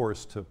 and then of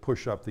course to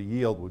push up the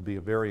yield would be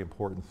a very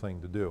important thing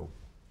to do.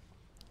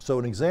 So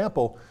an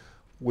example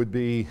would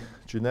be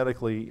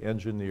genetically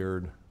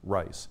engineered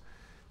rice.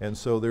 And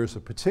so there's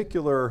a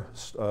particular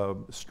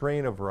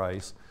strain of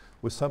rice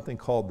with something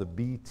called the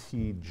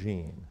Bt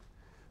gene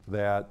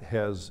that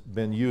has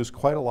been used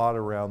quite a lot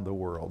around the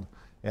world.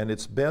 And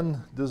it's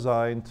been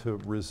designed to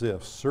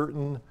resist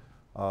certain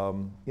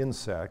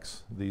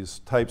insects, these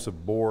types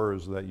of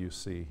borers that you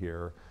see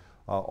here,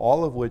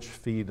 all of which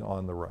feed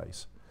on the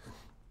rice.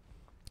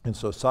 And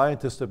so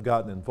scientists have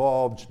gotten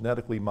involved,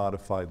 genetically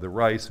modified the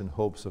rice in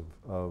hopes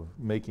of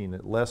making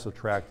it less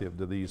attractive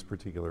to these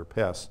particular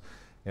pests,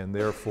 and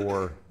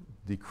therefore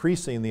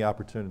decreasing the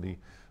opportunity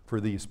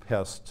for these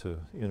pests to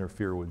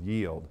interfere with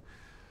yield.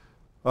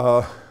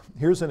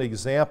 Here's an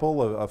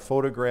example, a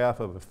photograph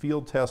of a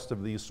field test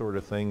of these sort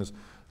of things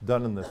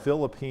done in the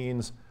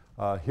Philippines.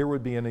 Here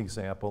would be an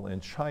example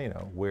in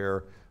China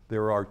where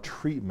there are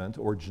treatment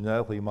or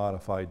genetically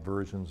modified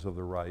versions of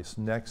the rice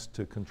next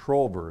to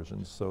control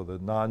versions, so the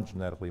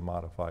non-genetically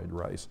modified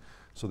rice.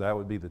 So that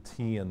would be the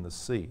T and the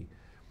C.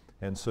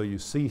 And so you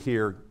see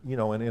here, you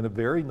know, in a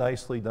very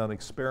nicely done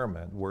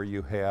experiment where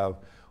you have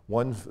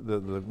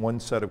one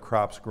set of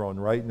crops grown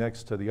right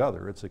next to the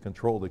other, it's a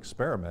controlled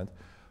experiment,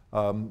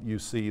 you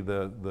see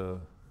the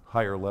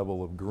higher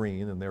level of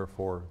green and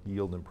therefore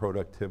yield and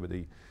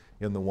productivity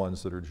in the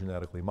ones that are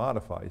genetically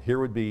modified. Here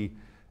would be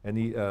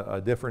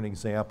a different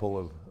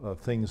example of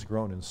things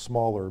grown in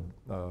smaller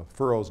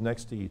furrows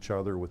next to each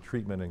other with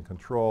treatment and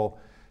control,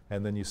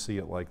 and then you see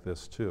it like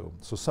this too.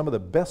 So some of the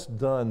best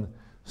done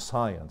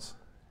science,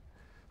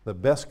 the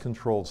best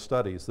controlled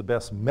studies, the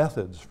best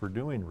methods for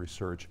doing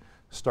research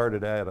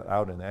started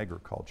out in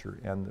agriculture,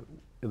 and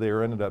they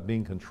ended up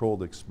being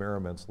controlled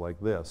experiments like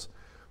this,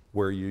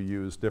 where you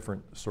use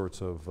different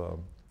sorts of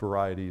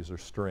varieties or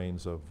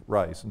strains of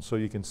rice. And so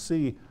you can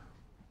see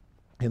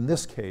in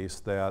this case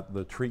that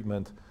the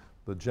treatment,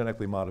 the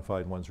genetically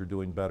modified ones are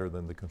doing better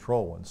than the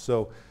control ones.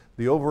 So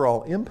the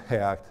overall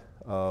impact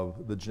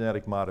of the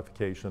genetic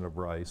modification of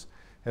rice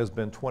has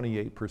been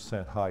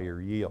 28% higher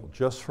yield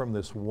just from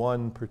this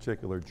one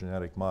particular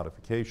genetic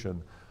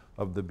modification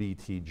of the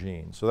Bt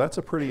gene. So that's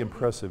a pretty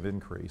impressive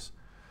increase.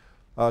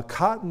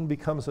 Cotton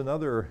becomes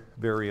another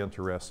very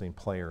interesting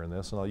player in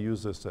this, and I'll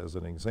use this as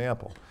an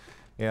example.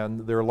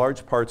 And there are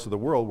large parts of the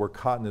world where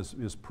cotton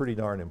is pretty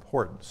darn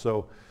important.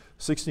 So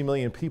 60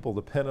 million people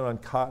dependent on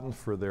cotton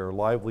for their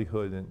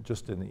livelihood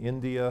just in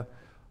India.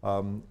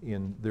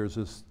 There's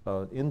this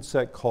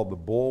insect called the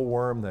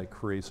bollworm that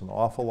creates an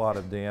awful lot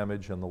of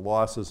damage, and the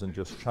losses in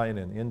just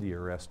China and India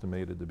are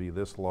estimated to be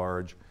this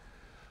large.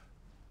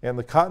 And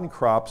the cotton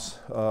crops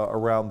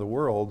around the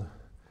world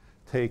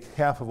take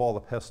half of all the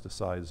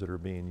pesticides that are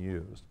being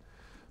used.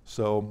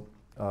 So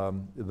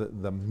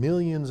the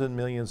millions and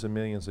millions and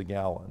millions of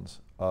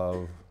gallons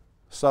of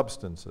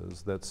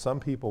substances that some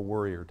people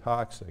worry are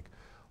toxic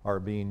are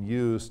being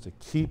used to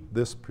keep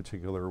this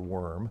particular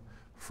worm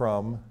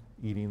from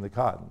eating the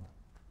cotton.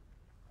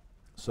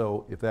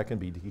 So if that can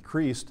be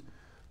decreased,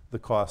 the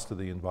cost to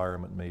the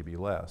environment may be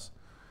less.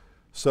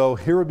 So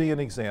here would be an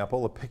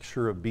example, a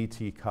picture of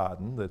BT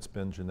cotton that's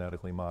been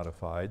genetically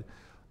modified.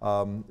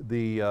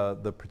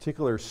 The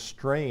particular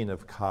strain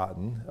of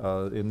cotton,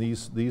 in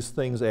these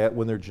things,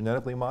 when they're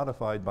genetically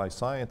modified by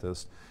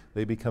scientists,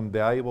 they become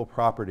valuable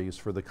properties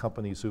for the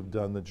companies who've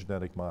done the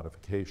genetic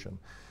modification.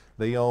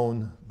 They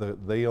own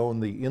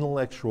the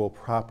intellectual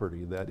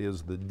property, that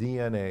is the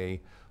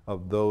DNA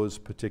of those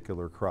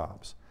particular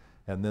crops,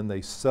 and then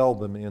they sell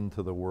them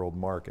into the world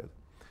market.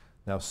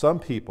 Now, some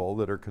people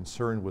that are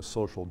concerned with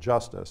social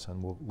justice,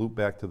 and we'll loop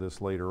back to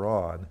this later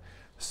on,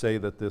 say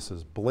that this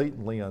is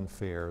blatantly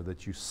unfair,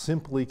 that you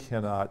simply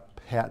cannot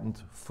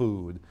patent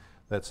food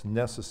that's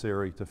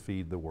necessary to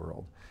feed the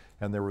world.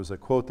 And there was a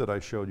quote that I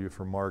showed you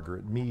from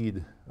Margaret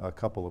Mead a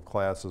couple of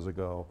classes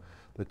ago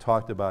that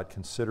talked about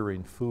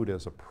considering food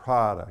as a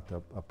product,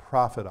 a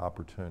profit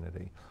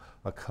opportunity,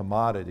 a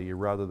commodity,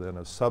 rather than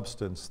a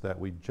substance that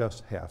we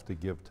just have to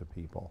give to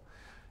people.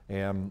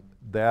 And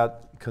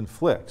that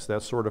conflicts,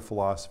 that sort of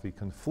philosophy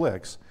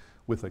conflicts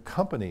with the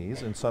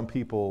companies, and some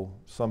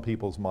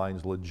people's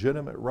minds,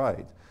 legitimate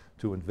right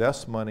to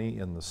invest money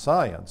in the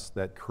science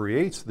that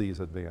creates these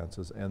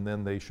advances, and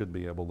then they should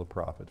be able to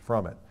profit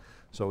from it.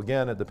 So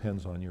again, it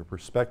depends on your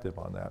perspective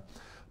on that.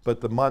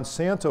 But the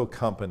Monsanto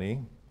company,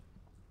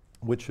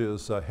 which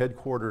is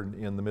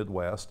headquartered in the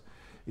Midwest,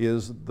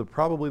 is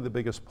probably the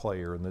biggest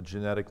player in the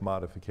genetic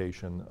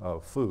modification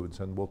of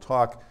foods. And we'll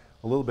talk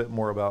a little bit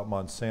more about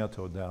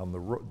Monsanto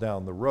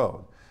down the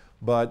road.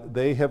 But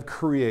they have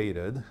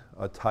created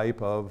a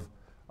type of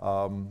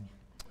cotton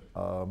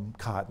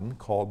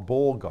called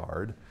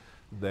Bollgard,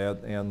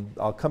 and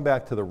I'll come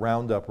back to the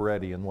Roundup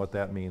Ready and what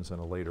that means in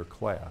a later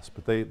class.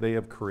 But they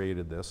have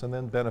created this and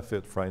then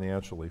benefit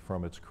financially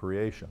from its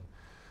creation.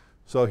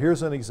 So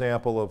here's an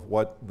example of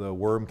what the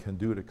worm can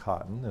do to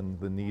cotton and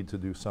the need to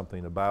do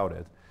something about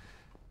it.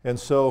 And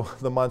so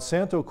the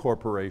Monsanto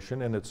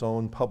Corporation, in its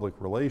own public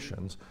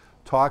relations,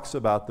 talks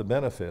about the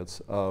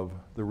benefits of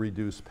the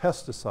reduced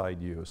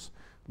pesticide use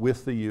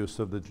with the use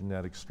of the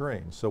genetic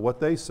strain. So what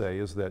they say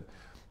is that,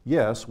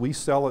 yes, we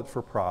sell it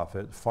for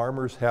profit.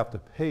 Farmers have to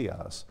pay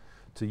us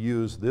to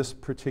use this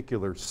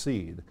particular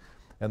seed.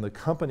 And the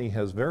company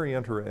has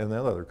and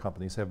other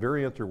companies have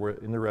very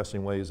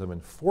interesting ways of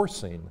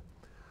enforcing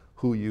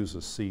who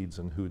uses seeds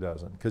and who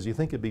doesn't. Because you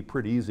think it'd be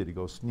pretty easy to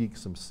go sneak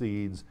some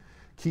seeds,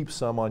 keep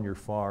some on your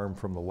farm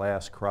from the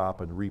last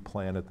crop and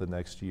replant it the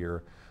next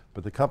year.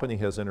 But the company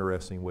has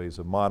interesting ways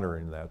of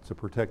monitoring that to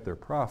protect their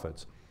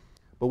profits.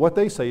 But what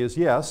they say is,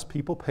 yes,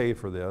 people pay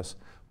for this,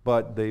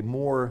 but they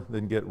more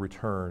than get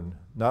return,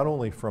 not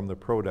only from the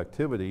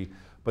productivity,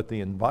 but the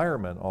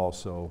environment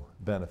also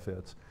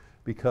benefits,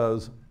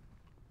 because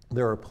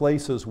there are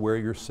places where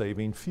you're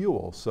saving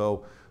fuel.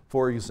 So,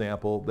 for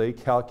example, they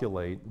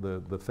calculate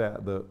the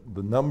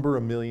number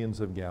of millions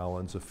of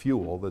gallons of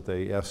fuel that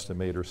they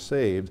estimate are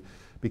saved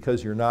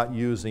because you're not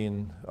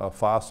using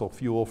fossil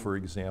fuel, for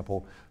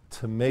example,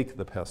 to make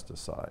the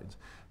pesticides.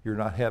 You're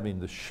not having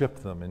to ship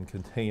them in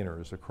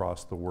containers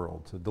across the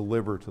world to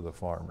deliver to the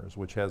farmers,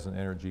 which has an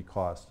energy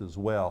cost as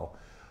well.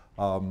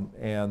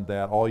 And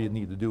that all you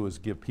need to do is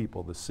give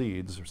people the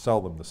seeds or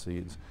sell them the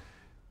seeds.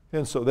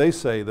 And so they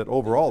say that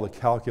overall the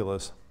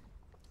calculus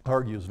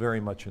argues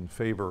very much in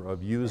favor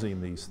of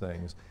using these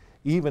things,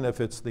 even if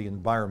it's the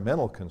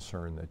environmental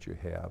concern that you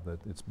have, that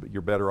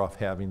you're better off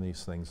having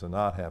these things than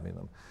not having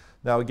them.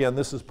 Now again,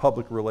 this is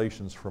public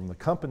relations from the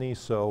company,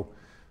 so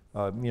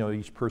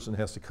each person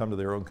has to come to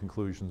their own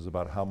conclusions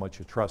about how much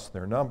you trust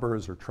their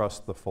numbers or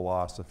trust the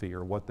philosophy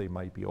or what they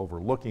might be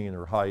overlooking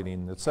or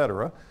hiding,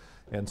 etc.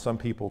 And some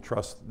people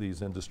trust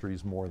these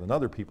industries more than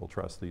other people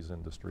trust these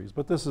industries,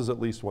 but this is at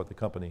least what the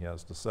company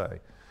has to say.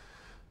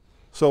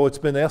 So it's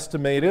been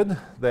estimated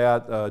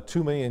that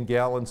 2 million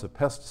gallons of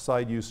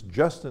pesticide use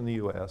just in the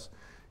US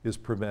is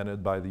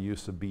prevented by the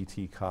use of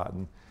BT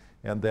cotton,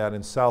 and that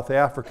in South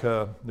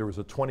Africa there was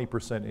a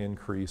 20%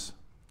 increase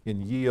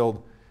in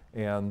yield,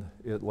 and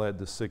it led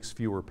to 6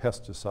 fewer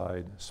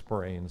pesticide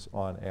sprayings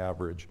on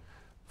average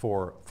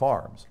for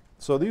farms.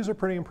 So these are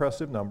pretty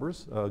impressive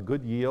numbers,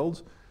 good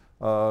yields,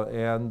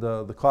 and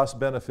the cost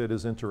benefit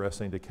is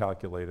interesting to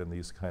calculate in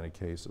these kind of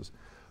cases.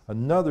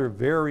 Another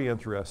very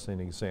interesting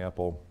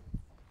example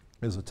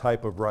is a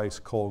type of rice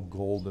called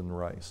golden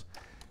rice.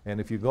 And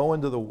if you go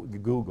into the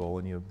Google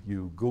and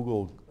you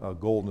Google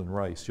golden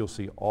rice, you'll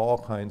see all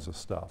kinds of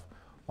stuff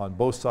on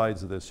both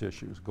sides of this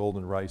issue.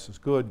 Golden rice is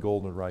good,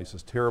 golden rice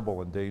is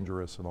terrible and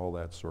dangerous and all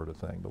that sort of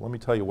thing. But let me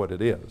tell you what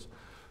it is.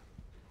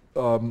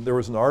 There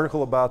was an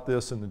article about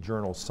this in the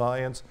journal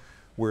Science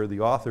where the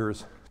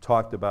authors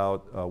talked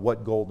about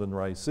what golden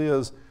rice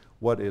is,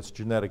 what its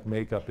genetic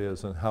makeup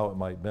is, and how it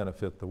might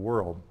benefit the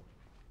world.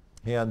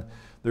 And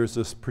there's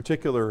this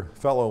particular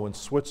fellow in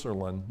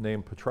Switzerland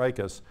named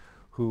Petrikis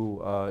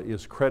who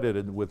is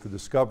credited with the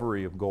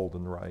discovery of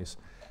golden rice.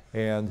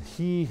 And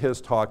he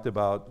has talked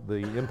about the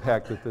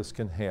impact that this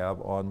can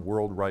have on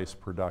world rice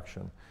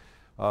production.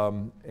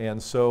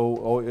 And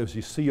so, as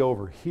you see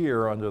over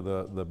here under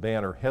the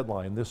banner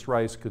headline, this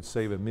rice could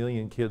save 1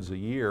 million kids a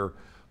year,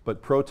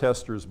 but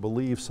protesters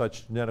believe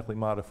such genetically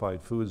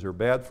modified foods are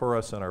bad for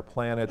us and our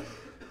planet.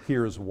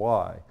 Here's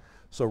why.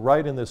 So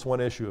right in this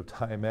one issue of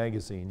Time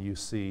magazine, you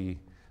see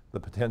the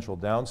potential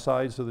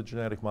downsides of the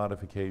genetic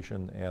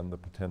modification and the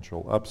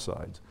potential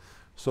upsides.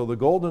 So the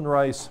golden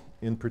rice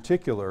in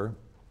particular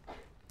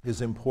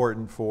is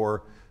important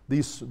for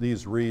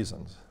these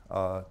reasons.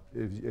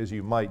 As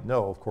you might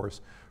know, of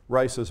course,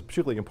 rice is a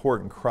particularly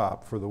important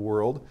crop for the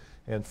world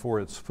and for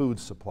its food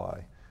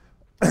supply.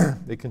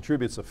 It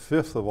contributes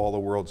 1/5 of all the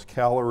world's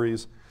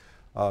calories.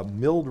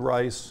 Milled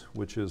rice,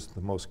 which is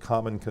the most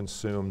common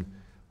consumed,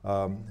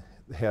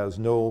 has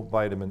no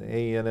vitamin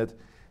A in it.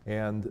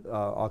 And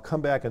I'll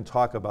come back and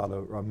talk about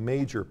a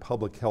major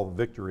public health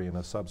victory in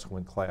a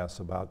subsequent class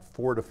about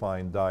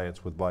fortifying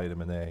diets with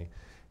vitamin A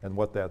and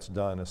what that's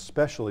done,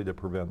 especially to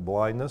prevent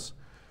blindness.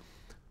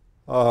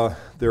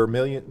 There are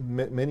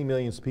many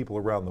millions of people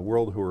around the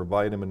world who are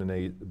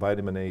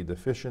vitamin A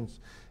deficient,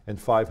 and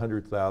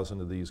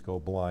 500,000 of these go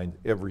blind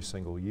every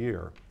single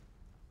year.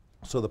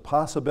 So the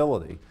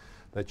possibility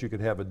that you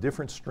could have a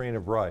different strain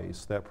of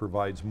rice that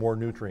provides more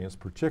nutrients,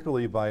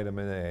 particularly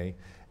vitamin A,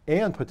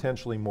 and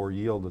potentially more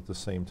yield at the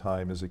same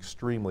time is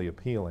extremely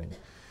appealing.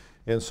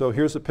 And so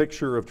here's a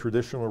picture of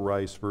traditional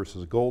rice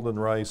versus golden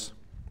rice.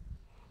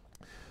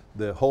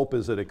 The hope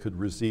is that it could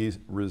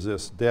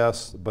resist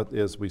deaths, but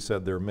as we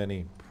said, there are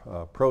many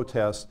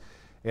protests,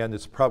 and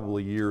it's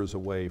probably years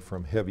away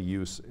from heavy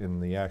use in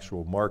the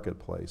actual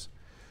marketplace.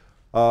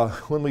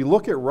 When we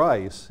look at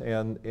rice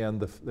and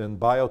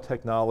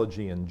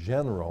biotechnology in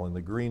general, and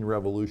the green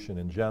revolution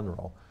in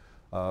general,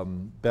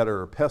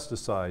 better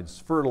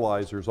pesticides,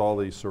 fertilizers, all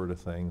these sort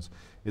of things,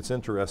 it's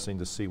interesting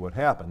to see what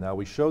happened. Now,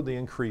 we showed the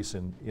increase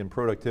in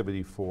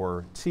productivity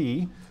for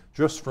tea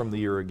just from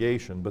the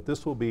irrigation, but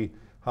this will be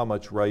how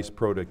much rice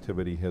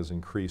productivity has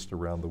increased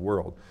around the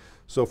world.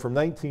 So from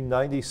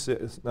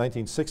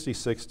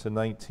 1966 to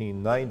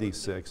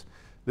 1996,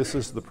 this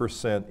is the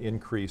percent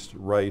increased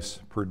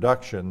rice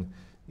production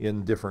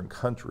in different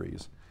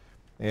countries.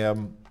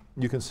 And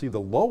you can see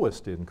the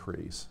lowest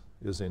increase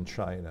is in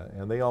China,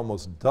 and they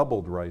almost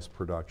doubled rice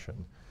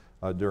production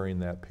during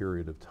that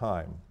period of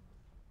time.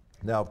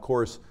 Now, of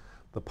course,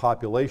 the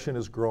population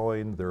is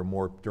growing.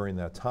 During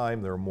that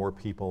time, there are more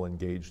people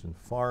engaged in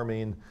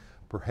farming,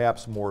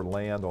 perhaps more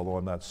land, although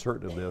I'm not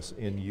certain of this,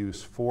 in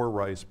use for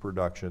rice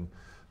production.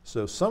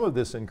 So some of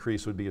this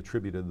increase would be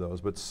attributed to those,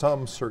 but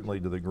some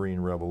certainly to the Green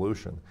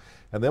Revolution.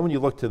 And then when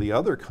you look to the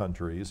other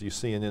countries, you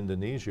see in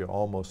Indonesia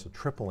almost a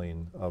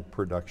tripling of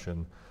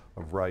production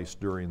of rice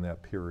during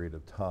that period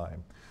of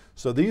time.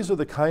 So these are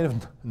the kind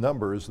of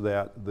numbers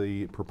that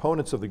the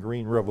proponents of the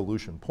Green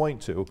Revolution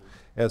point to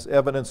as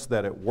evidence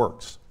that it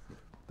works,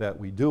 that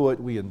we do it,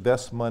 we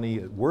invest money,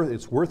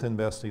 it's worth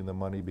investing the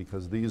money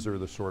because these are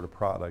the sort of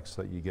products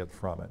that you get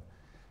from it.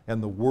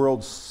 And the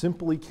world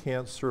simply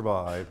can't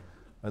survive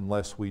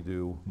unless we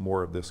do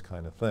more of this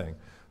kind of thing.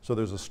 So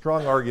there's a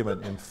strong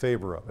argument in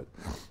favor of it.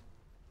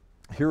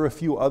 Here are a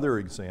few other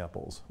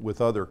examples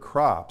with other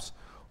crops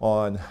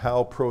on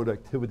how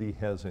productivity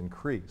has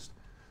increased.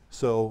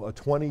 So a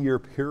 20-year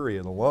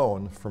period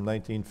alone from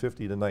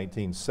 1950 to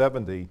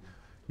 1970,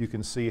 you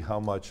can see how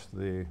much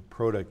the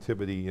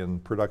productivity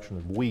and production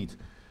of wheat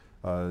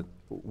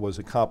was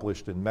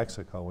accomplished in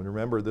Mexico. And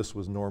remember, this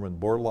was Norman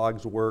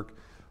Borlaug's work,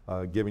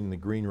 giving the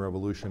Green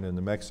Revolution in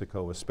New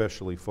Mexico,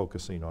 especially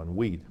focusing on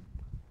wheat.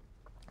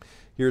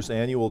 Here's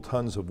annual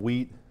tons of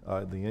wheat,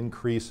 the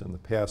increase in the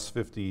past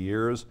 50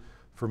 years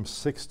from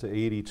 6 to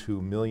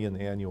 82 million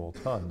annual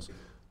tons,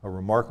 a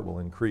remarkable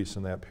increase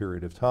in that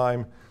period of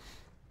time.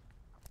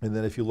 And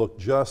then if you look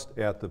just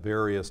at the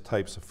various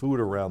types of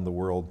food around the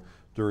world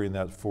during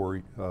that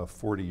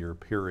 40-year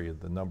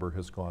period, the number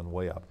has gone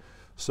way up.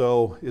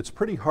 So it's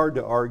pretty hard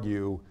to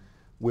argue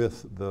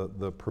with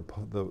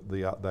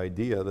the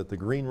idea that the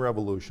Green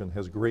Revolution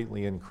has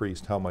greatly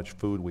increased how much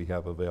food we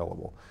have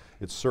available.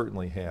 It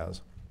certainly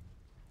has.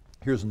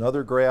 Here's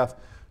another graph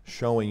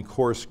showing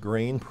coarse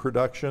grain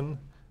production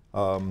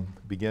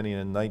beginning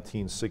in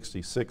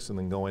 1966 and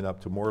then going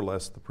up to more or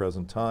less the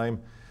present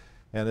time.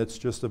 And it's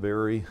just a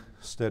very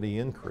steady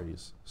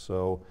increase.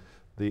 So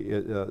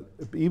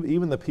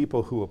even the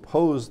people who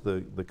oppose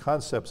the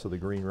concepts of the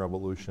Green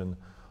Revolution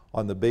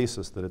on the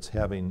basis that it's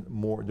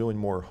doing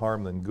more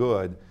harm than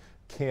good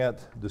can't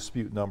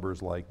dispute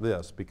numbers like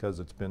this because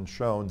it's been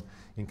shown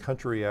in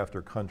country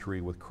after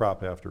country with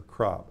crop after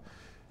crop.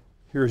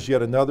 Here's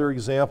yet another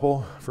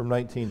example from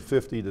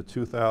 1950 to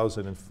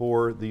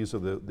 2004. These are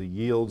the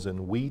yields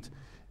in wheat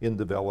in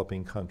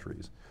developing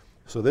countries.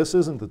 So this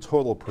isn't the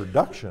total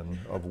production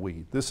of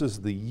wheat. This is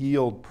the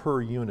yield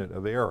per unit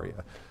of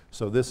area.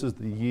 So this is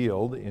the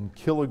yield in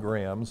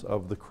kilograms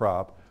of the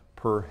crop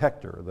per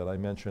hectare that I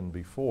mentioned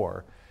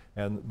before.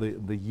 And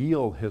the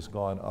yield has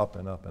gone up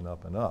and up and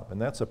up and up.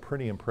 And that's a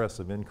pretty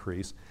impressive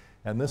increase.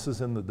 And this is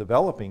in the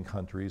developing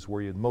countries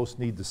where you'd most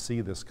need to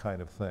see this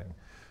kind of thing.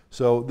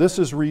 So this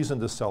is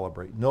reason to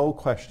celebrate, no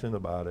question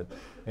about it.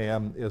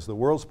 And as the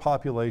world's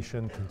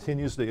population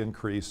continues to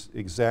increase,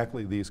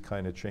 exactly these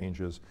kind of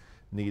changes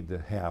need to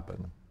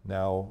happen.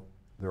 Now,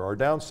 there are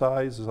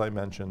downsides, as I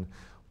mentioned.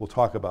 We'll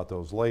talk about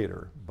those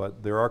later,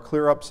 but there are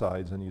clear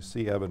upsides, and you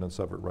see evidence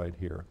of it right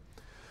here.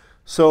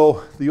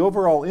 So the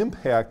overall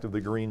impact of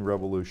the Green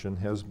Revolution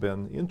has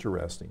been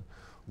interesting.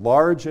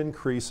 Large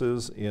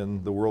increases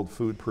in the world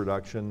food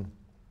production.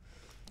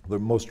 The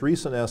most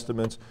recent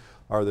estimates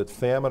are that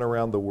famine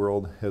around the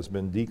world has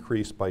been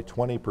decreased by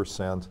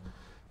 20%,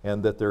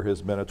 and that there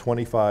has been a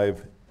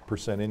 25%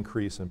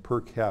 increase in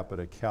per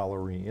capita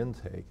calorie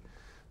intake.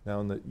 Now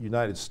in the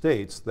United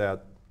States,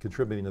 that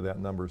contributing to that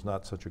number is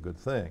not such a good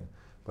thing.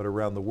 But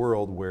around the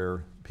world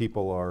where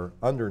people are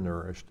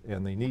undernourished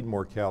and they need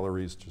more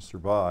calories to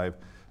survive,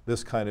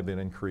 this kind of an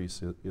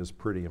increase is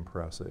pretty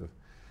impressive.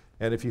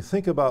 And if you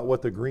think about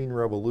what the Green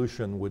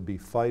Revolution would be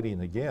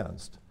fighting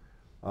against,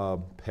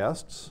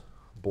 pests,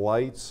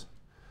 blights,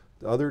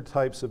 other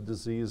types of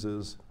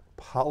diseases,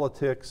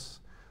 politics,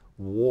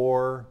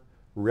 war,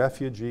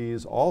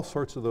 refugees, all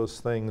sorts of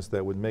those things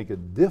that would make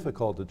it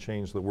difficult to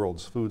change the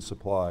world's food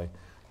supply,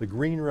 the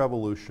Green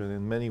Revolution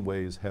in many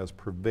ways has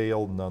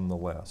prevailed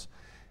nonetheless.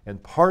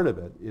 And part of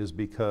it is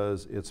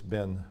because it's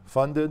been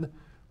funded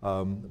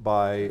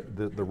by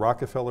the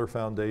Rockefeller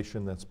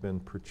Foundation that's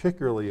been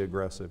particularly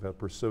aggressive at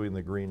pursuing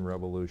the Green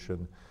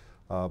Revolution.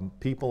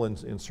 People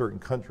in certain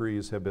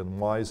countries have been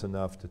wise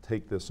enough to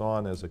take this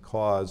on as a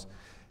cause,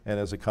 and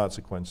as a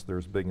consequence,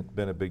 there's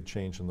been a big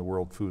change in the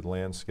world food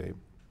landscape.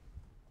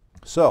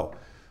 So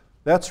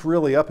that's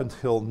really up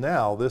until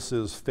now, this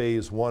is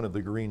phase one of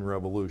the Green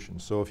Revolution.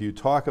 So if you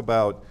talk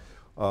about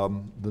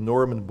the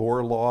Norman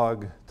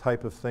Borlaug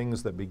type of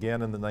things that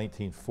began in the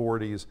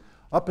 1940s,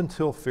 up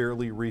until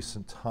fairly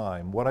recent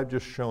time, what I've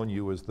just shown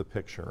you is the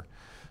picture.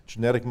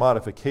 Genetic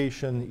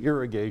modification,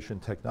 irrigation,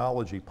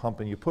 technology,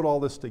 pumping, you put all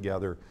this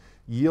together,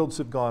 yields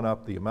have gone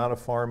up, the amount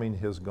of farming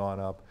has gone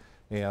up,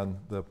 and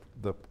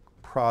the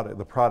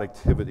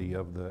productivity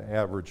of the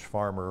average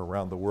farmer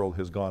around the world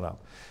has gone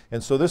up.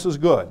 And so this is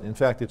good. In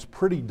fact, it's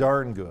pretty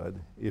darn good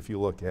if you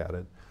look at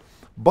it.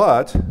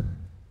 But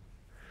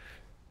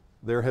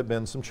there have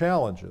been some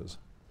challenges.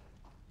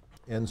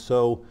 And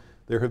so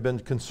there have been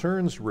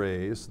concerns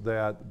raised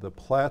that the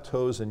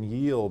plateaus in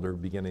yield are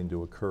beginning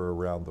to occur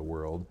around the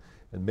world,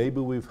 and maybe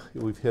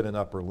we've hit an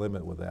upper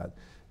limit with that.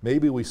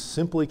 Maybe we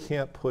simply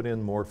can't put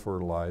in more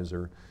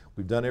fertilizer.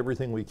 We've done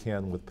everything we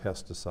can with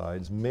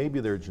pesticides. Maybe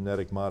there are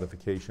genetic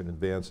modification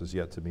advances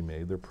yet to be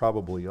made. There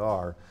probably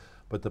are,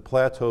 but the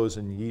plateaus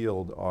in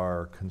yield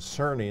are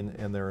concerning,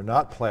 and there are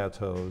not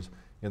plateaus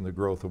in the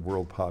growth of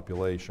world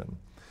population.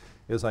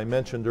 As I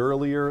mentioned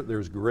earlier,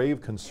 there's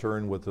grave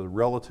concern with the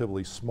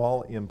relatively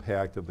small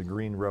impact of the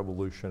Green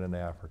Revolution in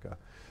Africa.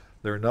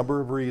 There are a number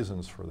of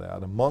reasons for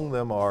that. Among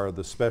them are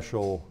the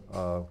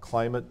special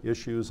climate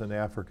issues in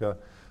Africa,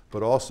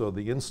 but also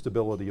the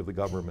instability of the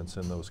governments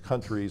in those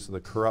countries,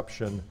 the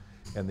corruption,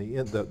 and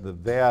the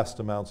vast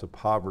amounts of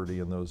poverty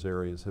in those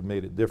areas have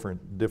made it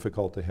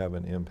difficult to have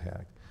an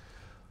impact.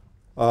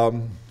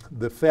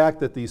 The fact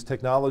that these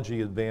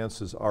technology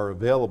advances are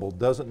available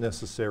doesn't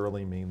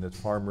necessarily mean that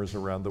farmers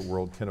around the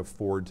world can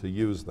afford to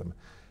use them.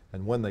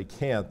 And when they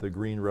can't, the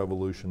Green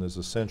Revolution is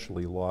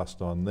essentially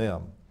lost on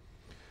them.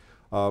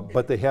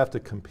 But they have to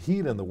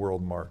compete in the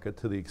world market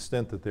to the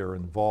extent that they're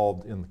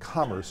involved in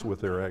commerce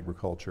with their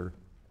agriculture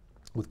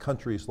with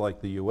countries like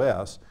the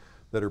US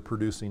that are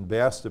producing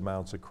vast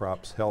amounts of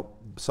crops,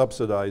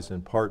 subsidized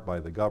in part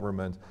by the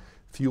government,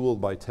 fueled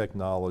by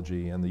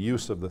technology and the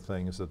use of the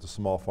things that the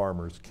small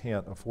farmers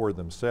can't afford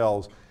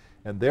themselves,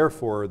 and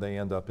therefore they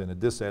end up in a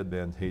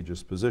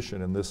disadvantageous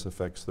position, and this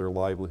affects their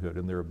livelihood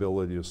and their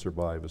ability to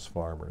survive as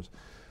farmers.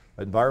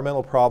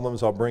 Environmental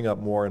problems I'll bring up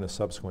more in a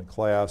subsequent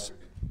class.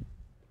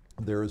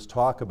 There is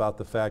talk about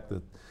the fact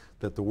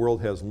that the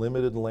world has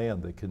limited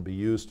land that can be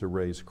used to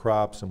raise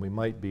crops, and we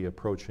might be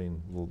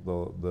approaching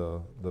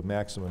the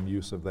maximum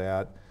use of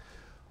that.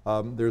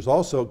 There's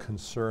also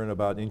concern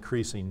about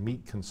increasing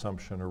meat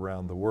consumption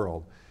around the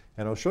world.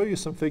 And I'll show you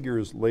some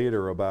figures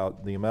later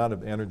about the amount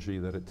of energy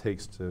that it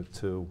takes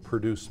to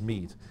produce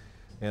meat.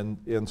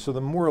 And so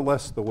the more or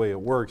less the way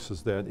it works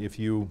is that if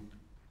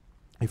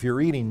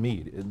you're eating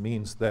meat, it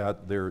means that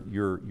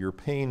you're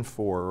paying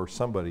for, or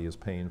somebody is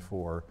paying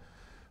for,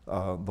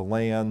 the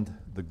land,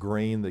 the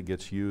grain that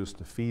gets used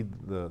to feed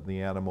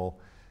the animal,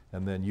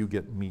 and then you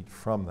get meat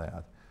from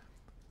that.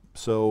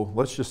 So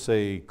let's just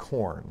say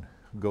corn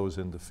goes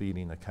into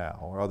feeding a cow,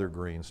 or other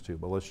grains too,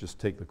 but let's just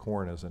take the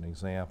corn as an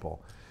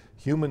example.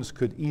 Humans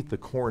could eat the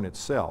corn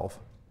itself,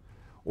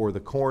 or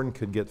the corn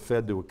could get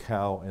fed to a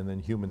cow and then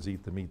humans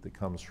eat the meat that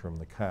comes from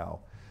the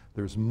cow.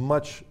 There's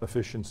much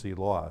efficiency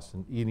lost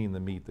in eating the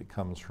meat that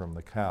comes from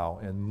the cow,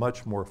 and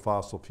much more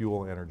fossil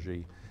fuel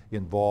energy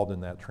involved in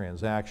that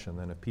transaction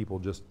than if people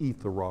just eat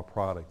the raw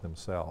product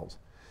themselves.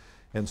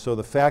 And so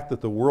the fact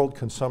that the world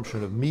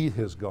consumption of meat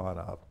has gone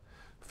up,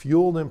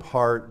 fueled in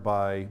part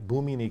by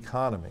booming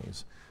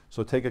economies.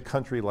 So take a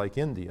country like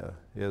India,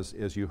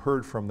 as you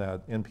heard from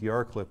that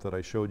NPR clip that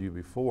I showed you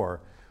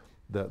before,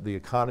 the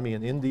economy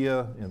in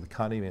India and the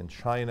economy in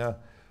China.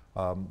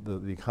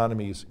 The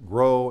economies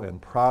grow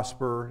and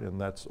prosper, and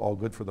that's all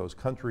good for those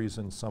countries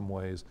in some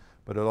ways,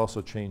 but it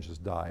also changes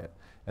diet.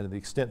 And to the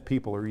extent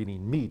people are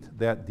eating meat,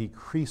 that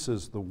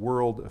decreases the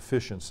world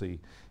efficiency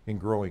in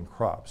growing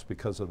crops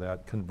because of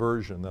that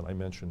conversion that I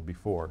mentioned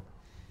before.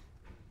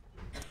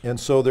 And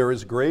so there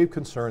is grave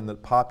concern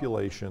that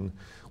population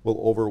will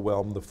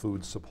overwhelm the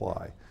food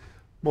supply.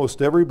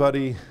 Most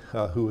everybody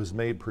who has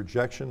made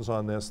projections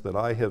on this that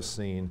I have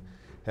seen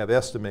have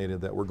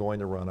estimated that we're going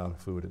to run out of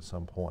food at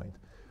some point.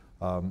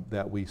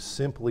 That we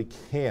simply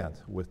can't,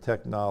 with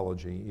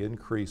technology,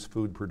 increase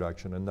food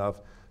production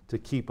enough to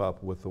keep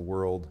up with the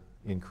world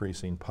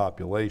increasing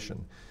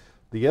population.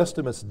 The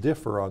estimates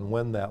differ on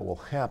when that will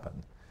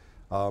happen.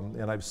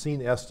 And I've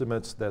seen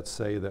estimates that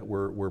say that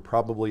we're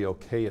probably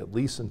okay at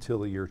least until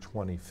the year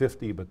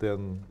 2050, but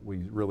then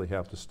we really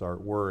have to start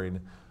worrying.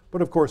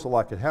 But of course, a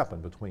lot could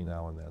happen between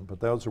now and then, but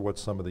those are what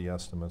some of the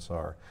estimates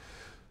are.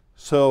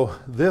 So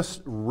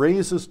this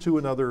raises to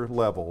another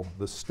level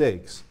the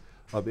stakes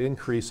of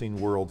increasing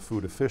world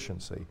food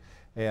efficiency.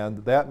 And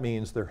that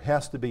means there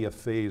has to be a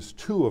phase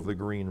 2 of the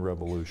Green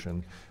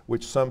Revolution,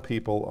 which some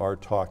people are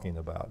talking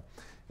about.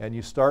 And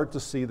you start to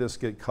see this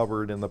get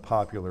covered in the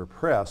popular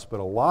press,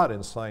 but a lot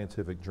in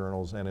scientific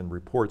journals and in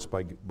reports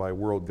by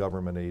world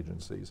government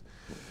agencies.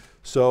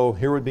 So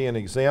here would be an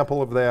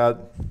example of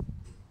that.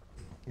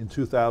 In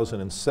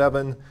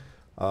 2007,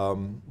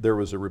 there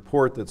was a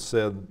report that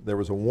said there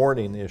was a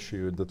warning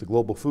issued that the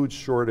global food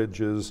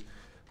shortages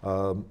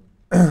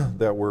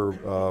that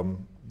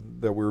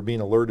were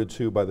being alerted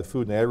to by the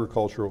Food and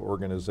Agricultural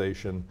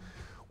Organization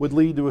would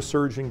lead to a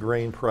surge in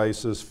grain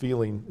prices,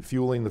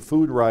 fueling the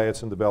food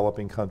riots in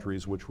developing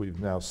countries, which we've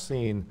now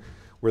seen,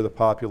 where the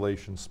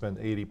population spend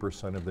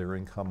 80% of their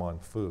income on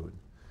food.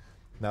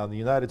 Now in the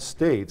United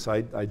States,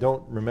 I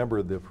don't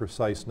remember the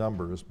precise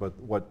numbers, but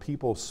what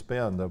people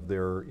spend of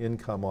their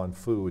income on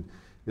food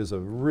is a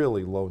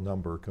really low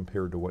number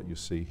compared to what you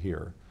see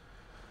here.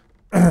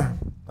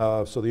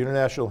 So the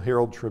International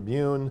Herald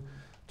Tribune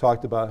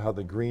talked about how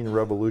the Green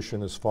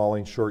Revolution is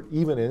falling short,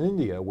 even in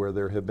India, where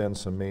there have been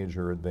some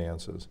major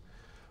advances.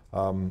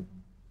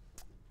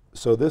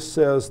 So this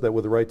says that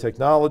with the right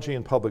technology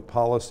and public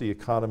policy,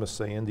 economists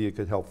say India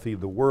could help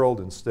feed the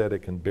world. Instead, it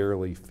can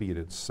barely feed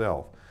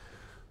itself.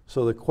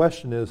 So the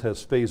question is,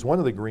 has phase 1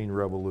 of the Green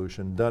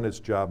Revolution done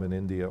its job in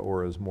India,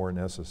 or is more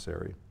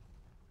necessary?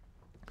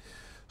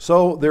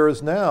 So there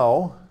is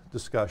now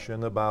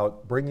discussion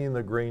about bringing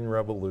the Green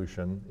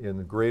Revolution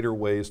in greater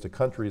ways to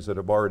countries that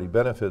have already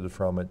benefited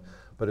from it,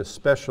 but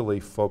especially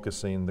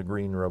focusing the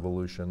Green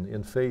Revolution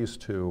in phase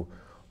 2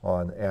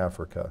 on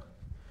Africa.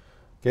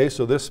 Okay,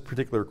 so this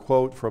particular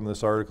quote from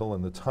this article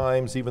in the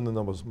Times: even the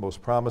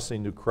most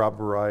promising new crop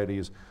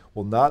varieties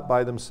will not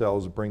by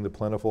themselves bring the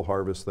plentiful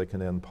harvest that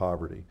can end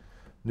poverty.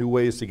 New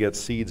ways to get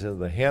seeds into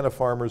the hand of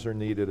farmers are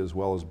needed, as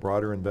well as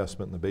broader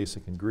investment in the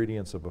basic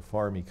ingredients of a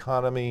farm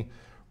economy,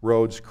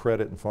 roads,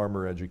 credit, and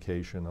farmer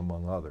education,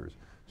 among others.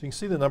 So you can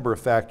see the number of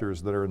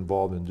factors that are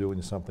involved in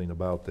doing something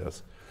about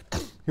this.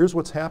 Here's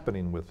what's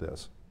happening with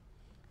this.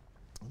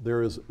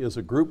 There is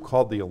a group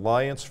called the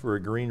Alliance for a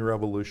Green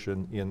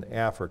Revolution in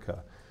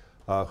Africa,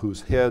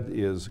 whose head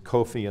is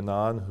Kofi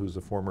Annan, who's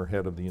the former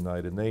head of the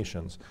United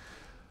Nations.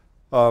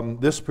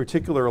 This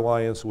particular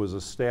alliance was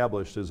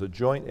established as a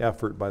joint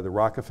effort by the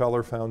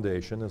Rockefeller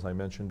Foundation, as I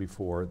mentioned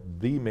before,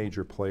 the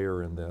major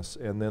player in this,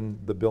 and then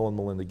the Bill and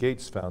Melinda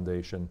Gates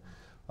Foundation.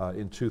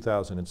 In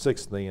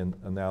 2006, they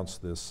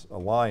announced this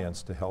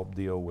alliance to help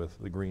deal with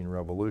the Green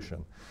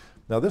Revolution.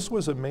 Now, this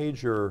was a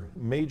major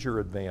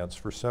advance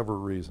for several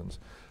reasons.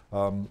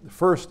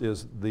 First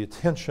is the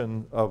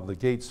attention of the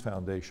Gates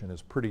Foundation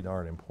is pretty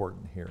darn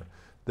important here.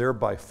 They're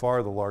by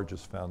far the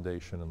largest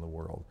foundation in the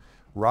world.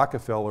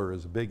 Rockefeller,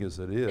 as big as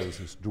it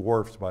is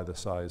dwarfed by the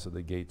size of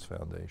the Gates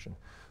Foundation.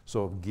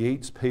 So if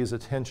Gates pays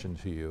attention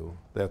to you,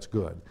 that's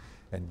good.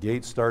 And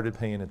Gates started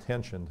paying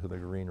attention to the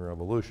Green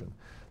Revolution.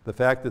 The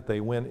fact that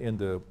they went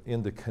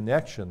into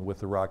connection with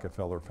the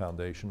Rockefeller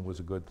Foundation was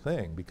a good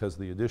thing, because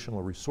the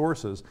additional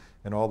resources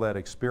and all that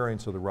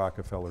experience of the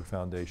Rockefeller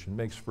Foundation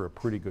makes for a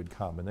pretty good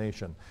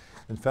combination.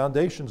 And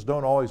foundations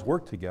don't always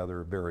work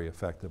together very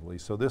effectively,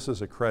 so this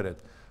is a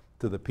credit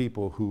to the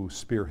people who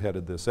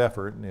spearheaded this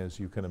effort. And as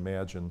you can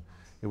imagine,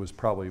 it was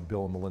probably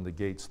Bill and Melinda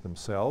Gates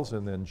themselves,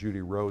 and then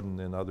Judy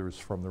Rodin and others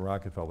from the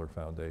Rockefeller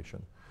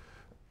Foundation.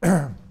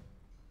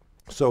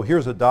 So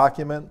here's a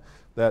document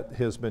that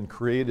has been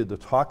created to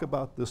talk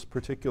about this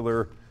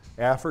particular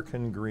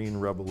African Green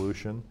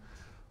Revolution.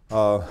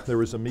 There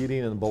was a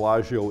meeting in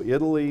Bellagio,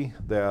 Italy,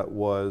 that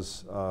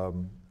was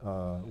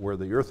where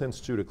the Earth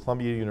Institute at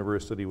Columbia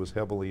University was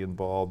heavily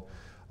involved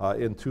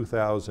in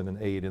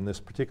 2008. And this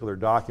particular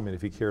document,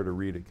 if you care to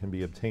read it, can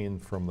be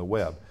obtained from the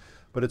web.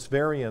 But it's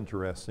very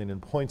interesting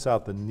and points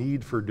out the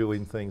need for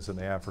doing things in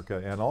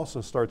Africa, and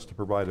also starts to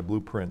provide a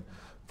blueprint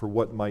for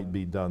what might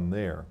be done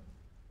there.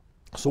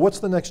 So what's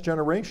the next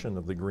generation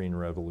of the Green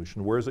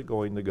Revolution? Where is it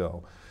going to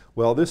go?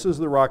 Well, this is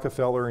the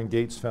Rockefeller and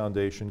Gates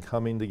Foundation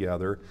coming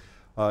together.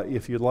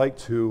 If you'd like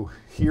to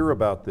hear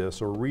about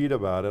this or read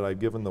about it, I've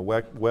given the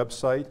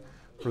website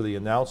for the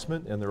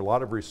announcement, and there are a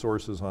lot of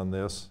resources on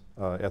this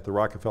at the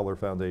Rockefeller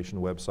Foundation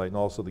website, and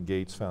also the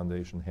Gates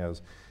Foundation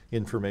has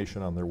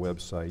information on their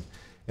website.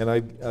 And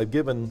I've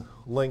given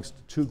links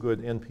to 2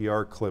 good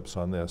NPR clips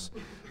on this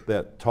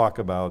that talk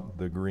about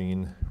the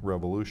green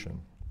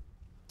revolution.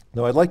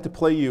 Now I'd like to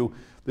play you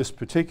this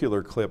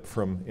particular clip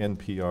from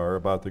NPR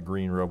about the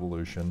green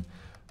revolution,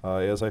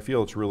 as I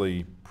feel it's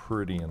really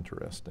pretty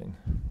interesting,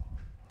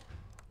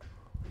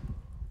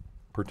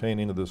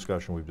 pertaining to the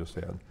discussion we've just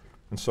had.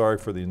 And sorry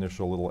for the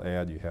initial little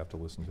ad you have to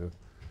listen to.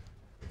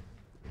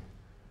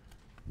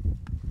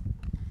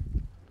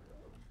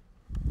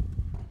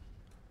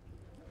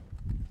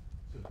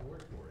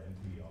 Support for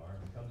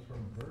NPR comes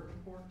from Verve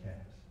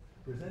Forecast,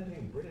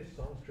 presenting British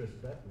songstress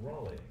Beth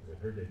Raleigh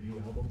with her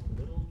debut album,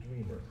 Little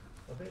Dreamer,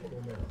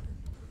 available now.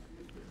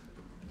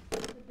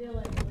 The Bill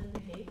and Melinda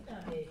Gates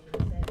Foundation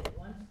said it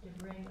wants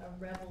to bring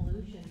a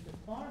revolution to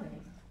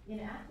farming in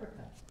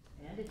Africa,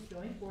 and it's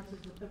joined forces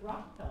with the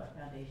Rockefeller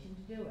Foundation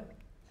to do it.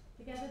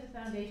 Together, the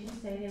foundations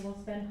say they will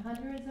spend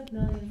hundreds of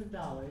millions of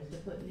dollars to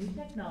put new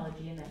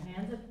technology in the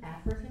hands of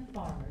African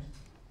farmers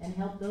and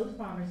help those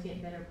farmers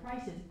get better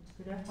prices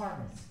for their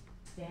harvests.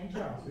 Dan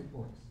Charles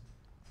reports.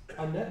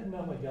 Annette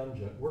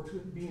Namayanja works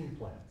with bean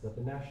plants at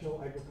the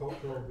National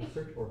Agricultural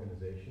Research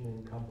Organization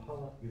in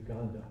Kampala,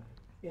 Uganda.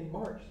 In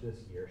March this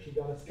year, she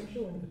got a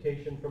special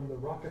invitation from the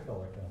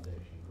Rockefeller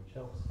Foundation, which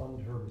helps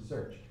fund her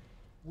research.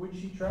 Would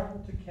she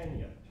travel to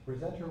Kenya to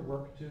present her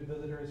work to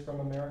visitors from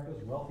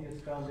America's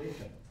wealthiest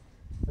foundation?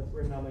 That's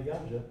where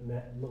Namayanja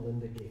met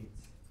Melinda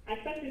Gates.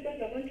 At first we thought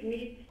we were going to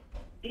meet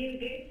Bill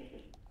Gates.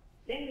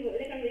 Then we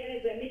later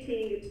realized we were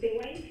meeting the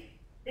wife.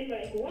 Then we were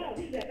like, wow,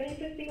 this is a very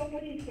interesting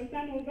opportunity for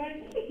some of us.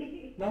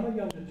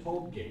 Namayanja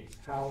told Gates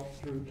how,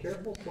 through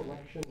careful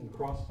selection and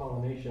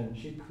cross-pollination,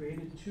 she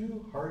created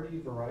 2 hardy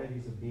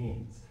varieties of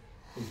beans.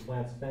 These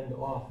plants fend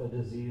off a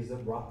disease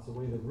that rots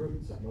away the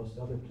roots of most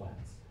other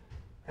plants.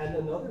 And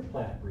another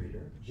plant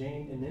breeder,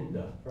 Jane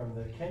Ininda from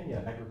the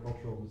Kenya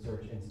Agricultural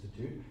Research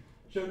Institute,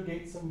 showed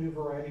Gates some new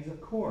varieties of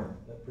corn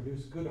that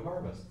produce good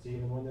harvests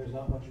even when there's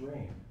not much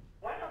rain.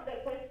 One of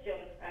the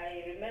questions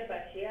I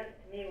remember she asked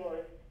me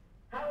was,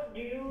 how do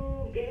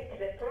you get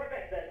the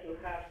product that you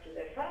have to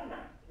the farmer?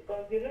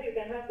 Because you know you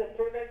can have the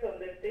product on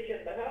the station,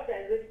 but how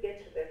does it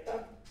get to the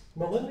farmer?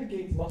 Melinda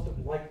Gates must have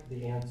liked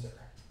the answer.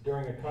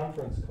 During a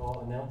conference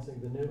call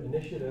announcing the new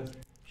initiative,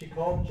 she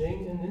called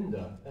Jane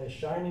Ininda a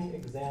shining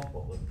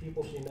example of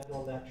people she met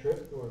on that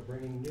trip who are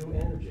bringing new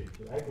energy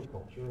to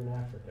agriculture in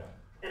Africa.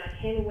 And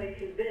I came away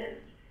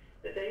convinced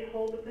that they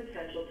hold the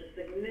potential to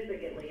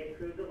significantly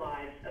improve the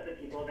lives of the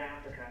people of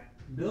Africa.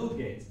 Bill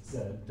Gates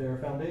said their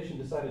foundation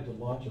decided to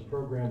launch a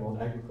program on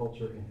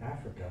agriculture in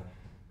Africa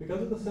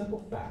because of the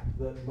simple fact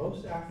that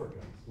most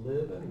Africans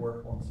live and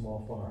work on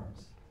small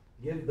farms.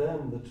 Give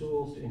them the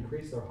tools to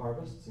increase their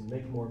harvests and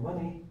make more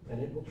money,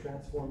 and it will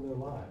transform their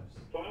lives.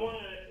 So I want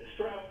to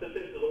stress that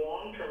this is a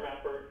long-term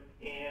effort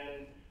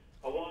and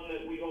one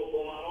that we hope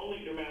will not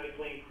only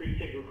dramatically increase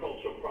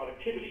agricultural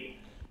productivity,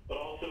 but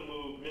also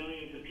move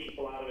millions of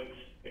people out of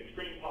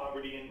extreme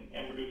poverty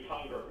and reduce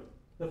hunger.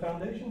 The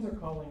foundations are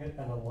calling it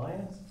an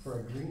Alliance for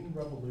a Green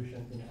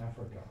Revolution in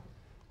Africa.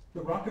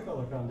 The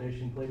Rockefeller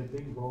Foundation played a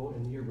big role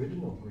in the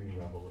original Green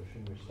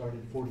Revolution, which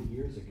started 40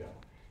 years ago.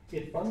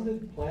 It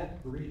funded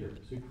plant breeders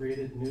who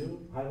created new,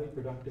 highly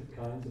productive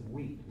kinds of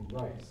wheat and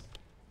rice.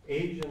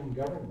 Asian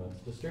governments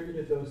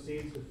distributed those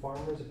seeds to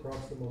farmers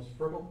across the most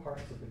fertile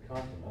parts of the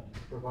continent,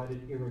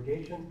 provided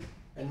irrigation,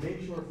 and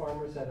made sure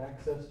farmers had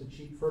access to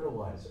cheap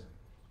fertilizer.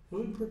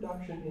 Food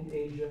production in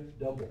Asia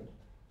doubled,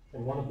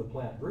 and one of the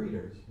plant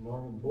breeders,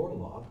 Norman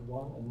Borlaug,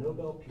 won a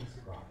Nobel Peace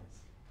Prize.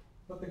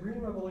 But the Green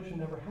Revolution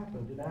never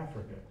happened in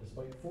Africa,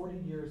 despite 40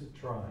 years of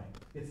trying.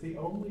 It's the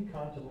only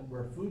continent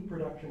where food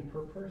production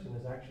per person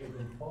has actually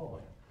been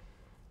falling.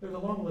 There's a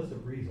long list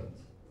of reasons.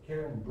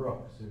 Karen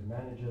Brooks, who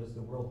manages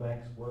the World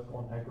Bank's work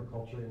on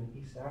agriculture in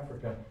East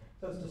Africa,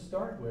 says to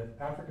start with,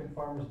 African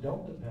farmers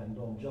don't depend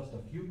on just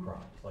a few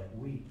crops like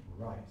wheat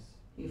and rice.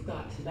 You've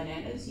got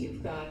bananas,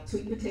 you've got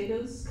sweet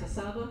potatoes,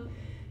 cassava,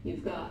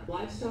 you've got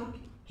livestock.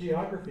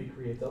 Geography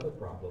creates other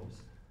problems.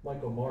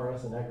 Michael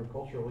Morris, an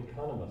agricultural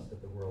economist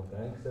at the World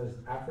Bank, says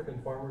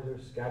African farmers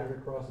are scattered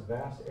across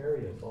vast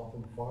areas,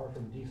 often far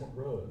from decent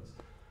roads.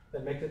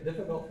 That makes it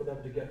difficult for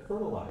them to get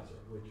fertilizer,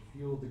 which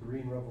fueled the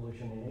Green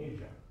Revolution in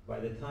Asia. By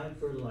the time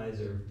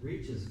fertilizer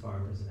reaches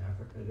farmers in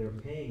Africa, they're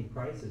paying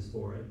prices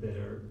for it that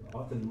are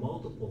often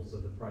multiples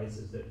of the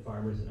prices that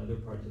farmers in other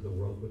parts of the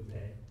world would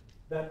pay.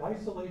 That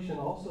isolation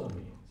also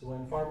means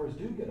when farmers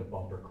do get a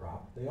bumper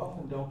crop, they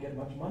often don't get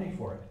much money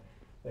for it.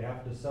 They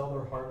have to sell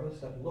their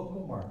harvest at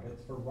local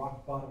markets for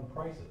rock-bottom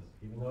prices,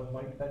 even though it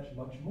might fetch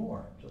much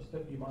more, just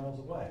 50 miles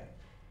away.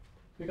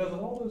 Because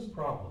of all those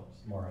problems,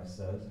 Morris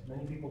says,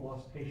 many people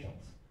lost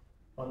patience.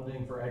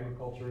 Funding for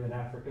agriculture in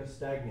Africa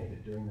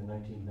stagnated during the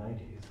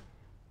 1990s.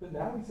 But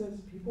now he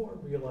says people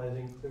are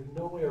realizing there's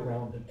no way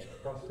around it.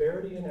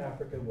 Prosperity in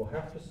Africa will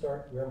have to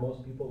start where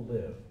most people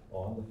live,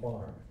 on the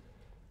farm.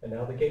 And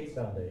now the Gates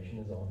Foundation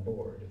is on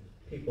board.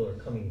 People are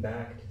coming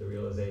back to the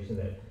realization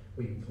that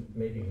we've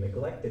maybe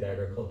neglected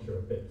agriculture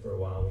a bit for a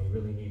while. We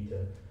really need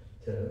to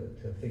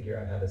figure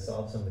out how to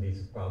solve some of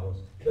these problems.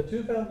 The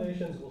two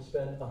foundations will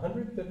spend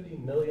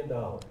 $150 million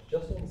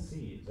just on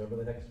seeds over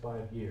the next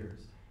 5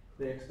 years.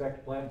 They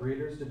expect plant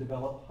breeders to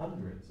develop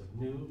hundreds of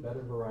new,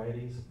 better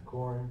varieties of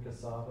corn,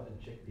 cassava, and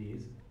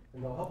chickpeas,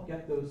 and they'll help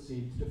get those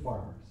seeds to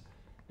farmers.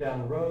 Down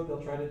the road,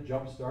 they'll try to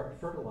jumpstart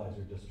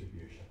fertilizer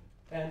distribution.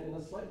 And in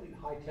a slightly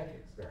high-tech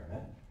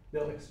experiment,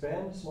 they'll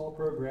expand small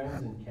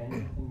programs in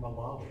Kenya and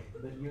Malawi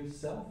that use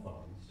cell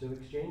phones to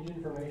exchange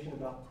information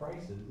about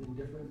prices in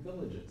different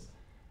villages.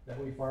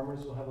 That way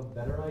farmers will have a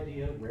better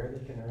idea where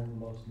they can earn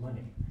the most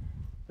money.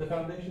 The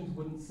foundations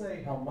wouldn't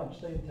say how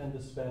much they intend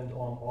to spend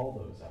on all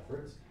those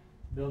efforts.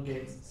 Bill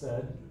Gates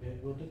said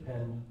it will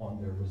depend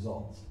on their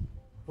results.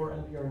 For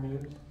NPR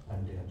News,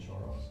 I'm Dan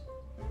Charles.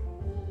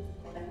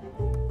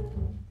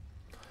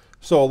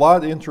 So a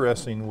lot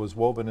interesting was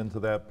woven into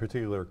that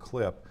particular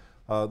clip.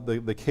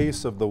 The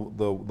case of the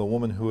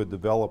woman who had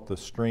developed the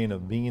strain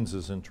of beans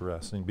is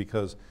interesting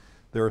because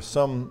there are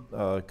some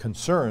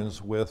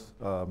concerns with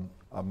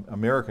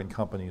American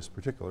companies in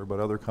particular, but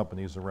other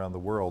companies around the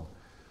world,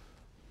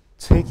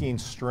 taking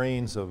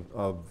strains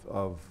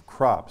of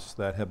crops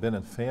that have been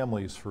in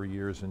families for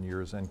years and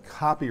years and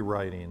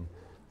copyrighting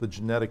the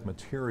genetic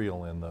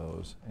material in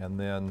those, and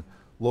then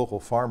local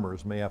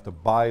farmers may have to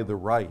buy the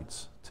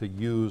rights to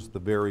use the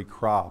very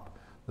crop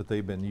that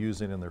they've been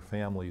using in their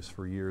families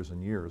for years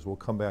and years. We'll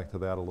come back to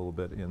that a little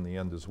bit in the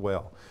end as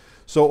well.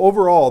 So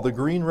overall, the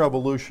Green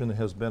Revolution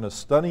has been a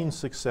stunning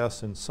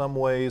success in some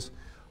ways,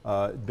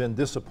 been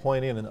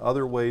disappointing in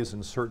other ways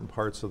in certain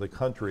parts of the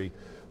country,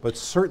 but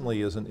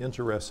certainly is an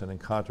interesting and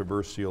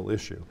controversial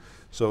issue.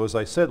 So as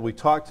I said, we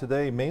talked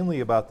today mainly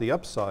about the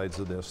upsides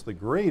of this, the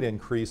great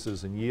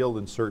increases in yield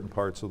in certain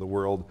parts of the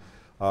world,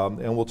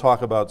 and we'll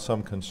talk about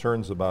some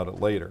concerns about it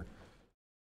later.